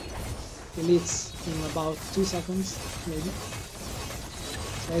the elites in about 2 seconds, maybe.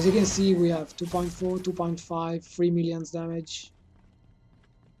 So as you can see, we have 2.4, 2.5, 3 millions damage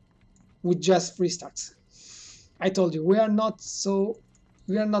with just 3 stacks. I told you we are not so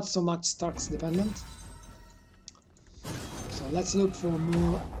much stacks dependent. So let's look for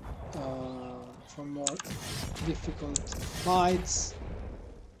more difficult fights.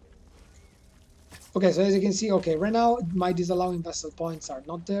 Okay, so as you can see, okay, right now my disallowing vessel points are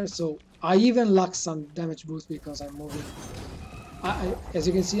not there, so I even lack some damage boost because I'm moving. As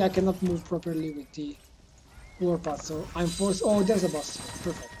you can see, I cannot move properly with the warpath, so I'm forced. Oh, there's a boss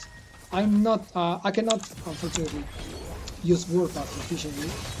here. Perfect. I'm not. I cannot, unfortunately, use warpath efficiently,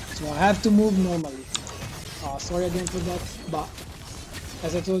 so I have to move normally. Sorry again for that, but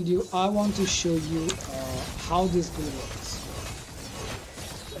as I told you, I want to show you how this build works.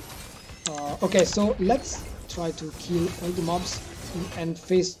 Okay, so let's try to kill all the mobs and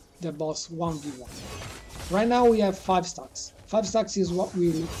face the boss 1v1. Right now we have 5 stacks. 5 stacks is what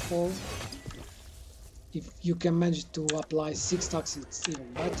we look for. If you can manage to apply 6 stacks, it's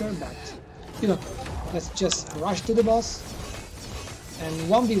even better, but you know, let's just rush to the boss and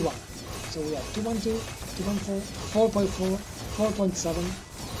 1v1. So we have 2.2, 2.4, 4.4,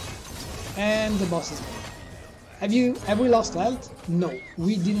 4.7, and the boss is gone. Have we lost health? No,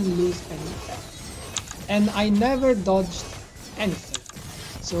 we didn't lose any health. And I never dodged anything.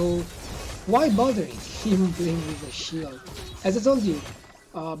 So why bothering even playing with the shield? As I told you,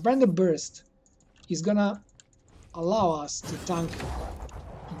 Branded Burst is gonna allow us to tank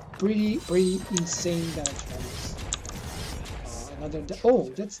pretty insane damage values. Oh,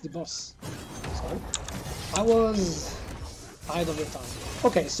 that's the boss. Sorry, I was ahead of the time.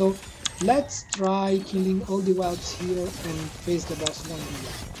 Okay, so let's try killing all the whelps here and face the boss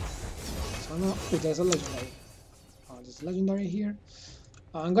 1v1. So now, oh, there's a legendary. There's a legendary here.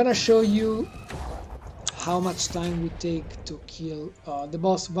 I'm gonna show you how much time we take to kill the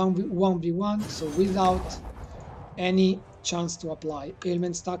boss 1v1, so without any chance to apply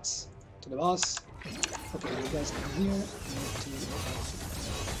ailment stacks to the boss. Okay, you guys come here. I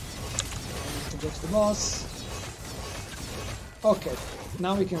need to go to the boss. Okay,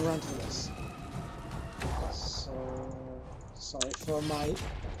 now we can run to the boss. So, sorry for my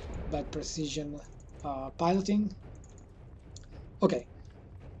bad precision piloting. Okay,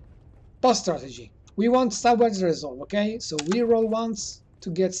 boss strategy. We want Starward's Resolve, okay? So we roll once to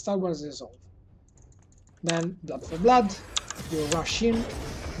get Starward's Resolve. Then Blood for Blood, you rush in,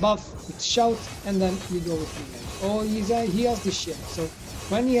 buff with Shout, and then you go with Revenge. Oh, he has the shield, so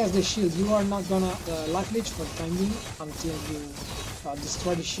when he has the shield, you are not gonna life leech for the time being until you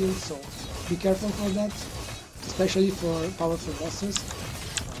destroy the shield, so be careful for that, especially for powerful bosses.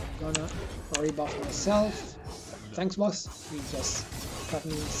 I'm gonna rebuff myself. Thanks, boss. You just got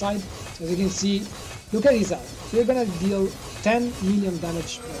me inside. So as you can see, look at his health. We're gonna deal 10 million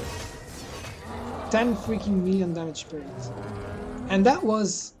damage per hit. 10 freaking million damage per hit. And that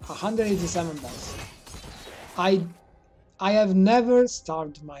was 187 boss. I have never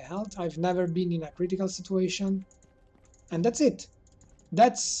starved my health. I've never been in a critical situation. And that's it.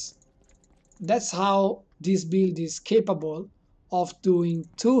 That's how this build is capable of doing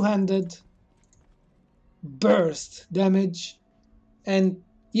 200 burst damage and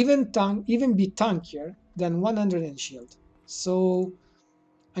even be tankier than 100 in shield. So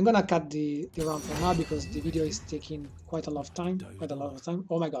I'm gonna cut the round for now because the video is taking quite a lot of time.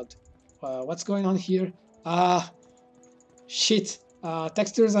 Oh my god, what's going on here? Shit,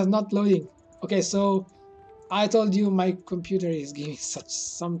 textures are not loading. Okay, so I told you my computer is giving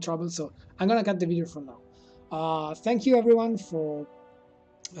some trouble, so I'm gonna cut the video for now. Thank you everyone for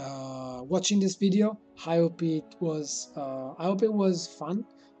watching this video. I hope it was fun.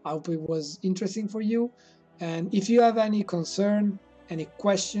 I hope it was interesting for you. And if you have any concern, any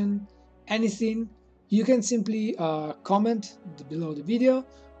question, anything, you can simply comment below the video,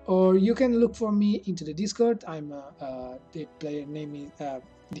 or you can look for me into the Discord. I'm the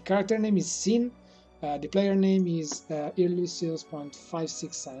character name is Sin. The player name is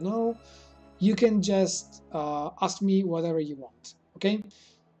Irlusius.5670. You can just ask me whatever you want. Okay?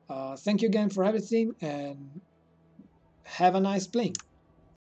 Thank you again for everything, and have a nice playing.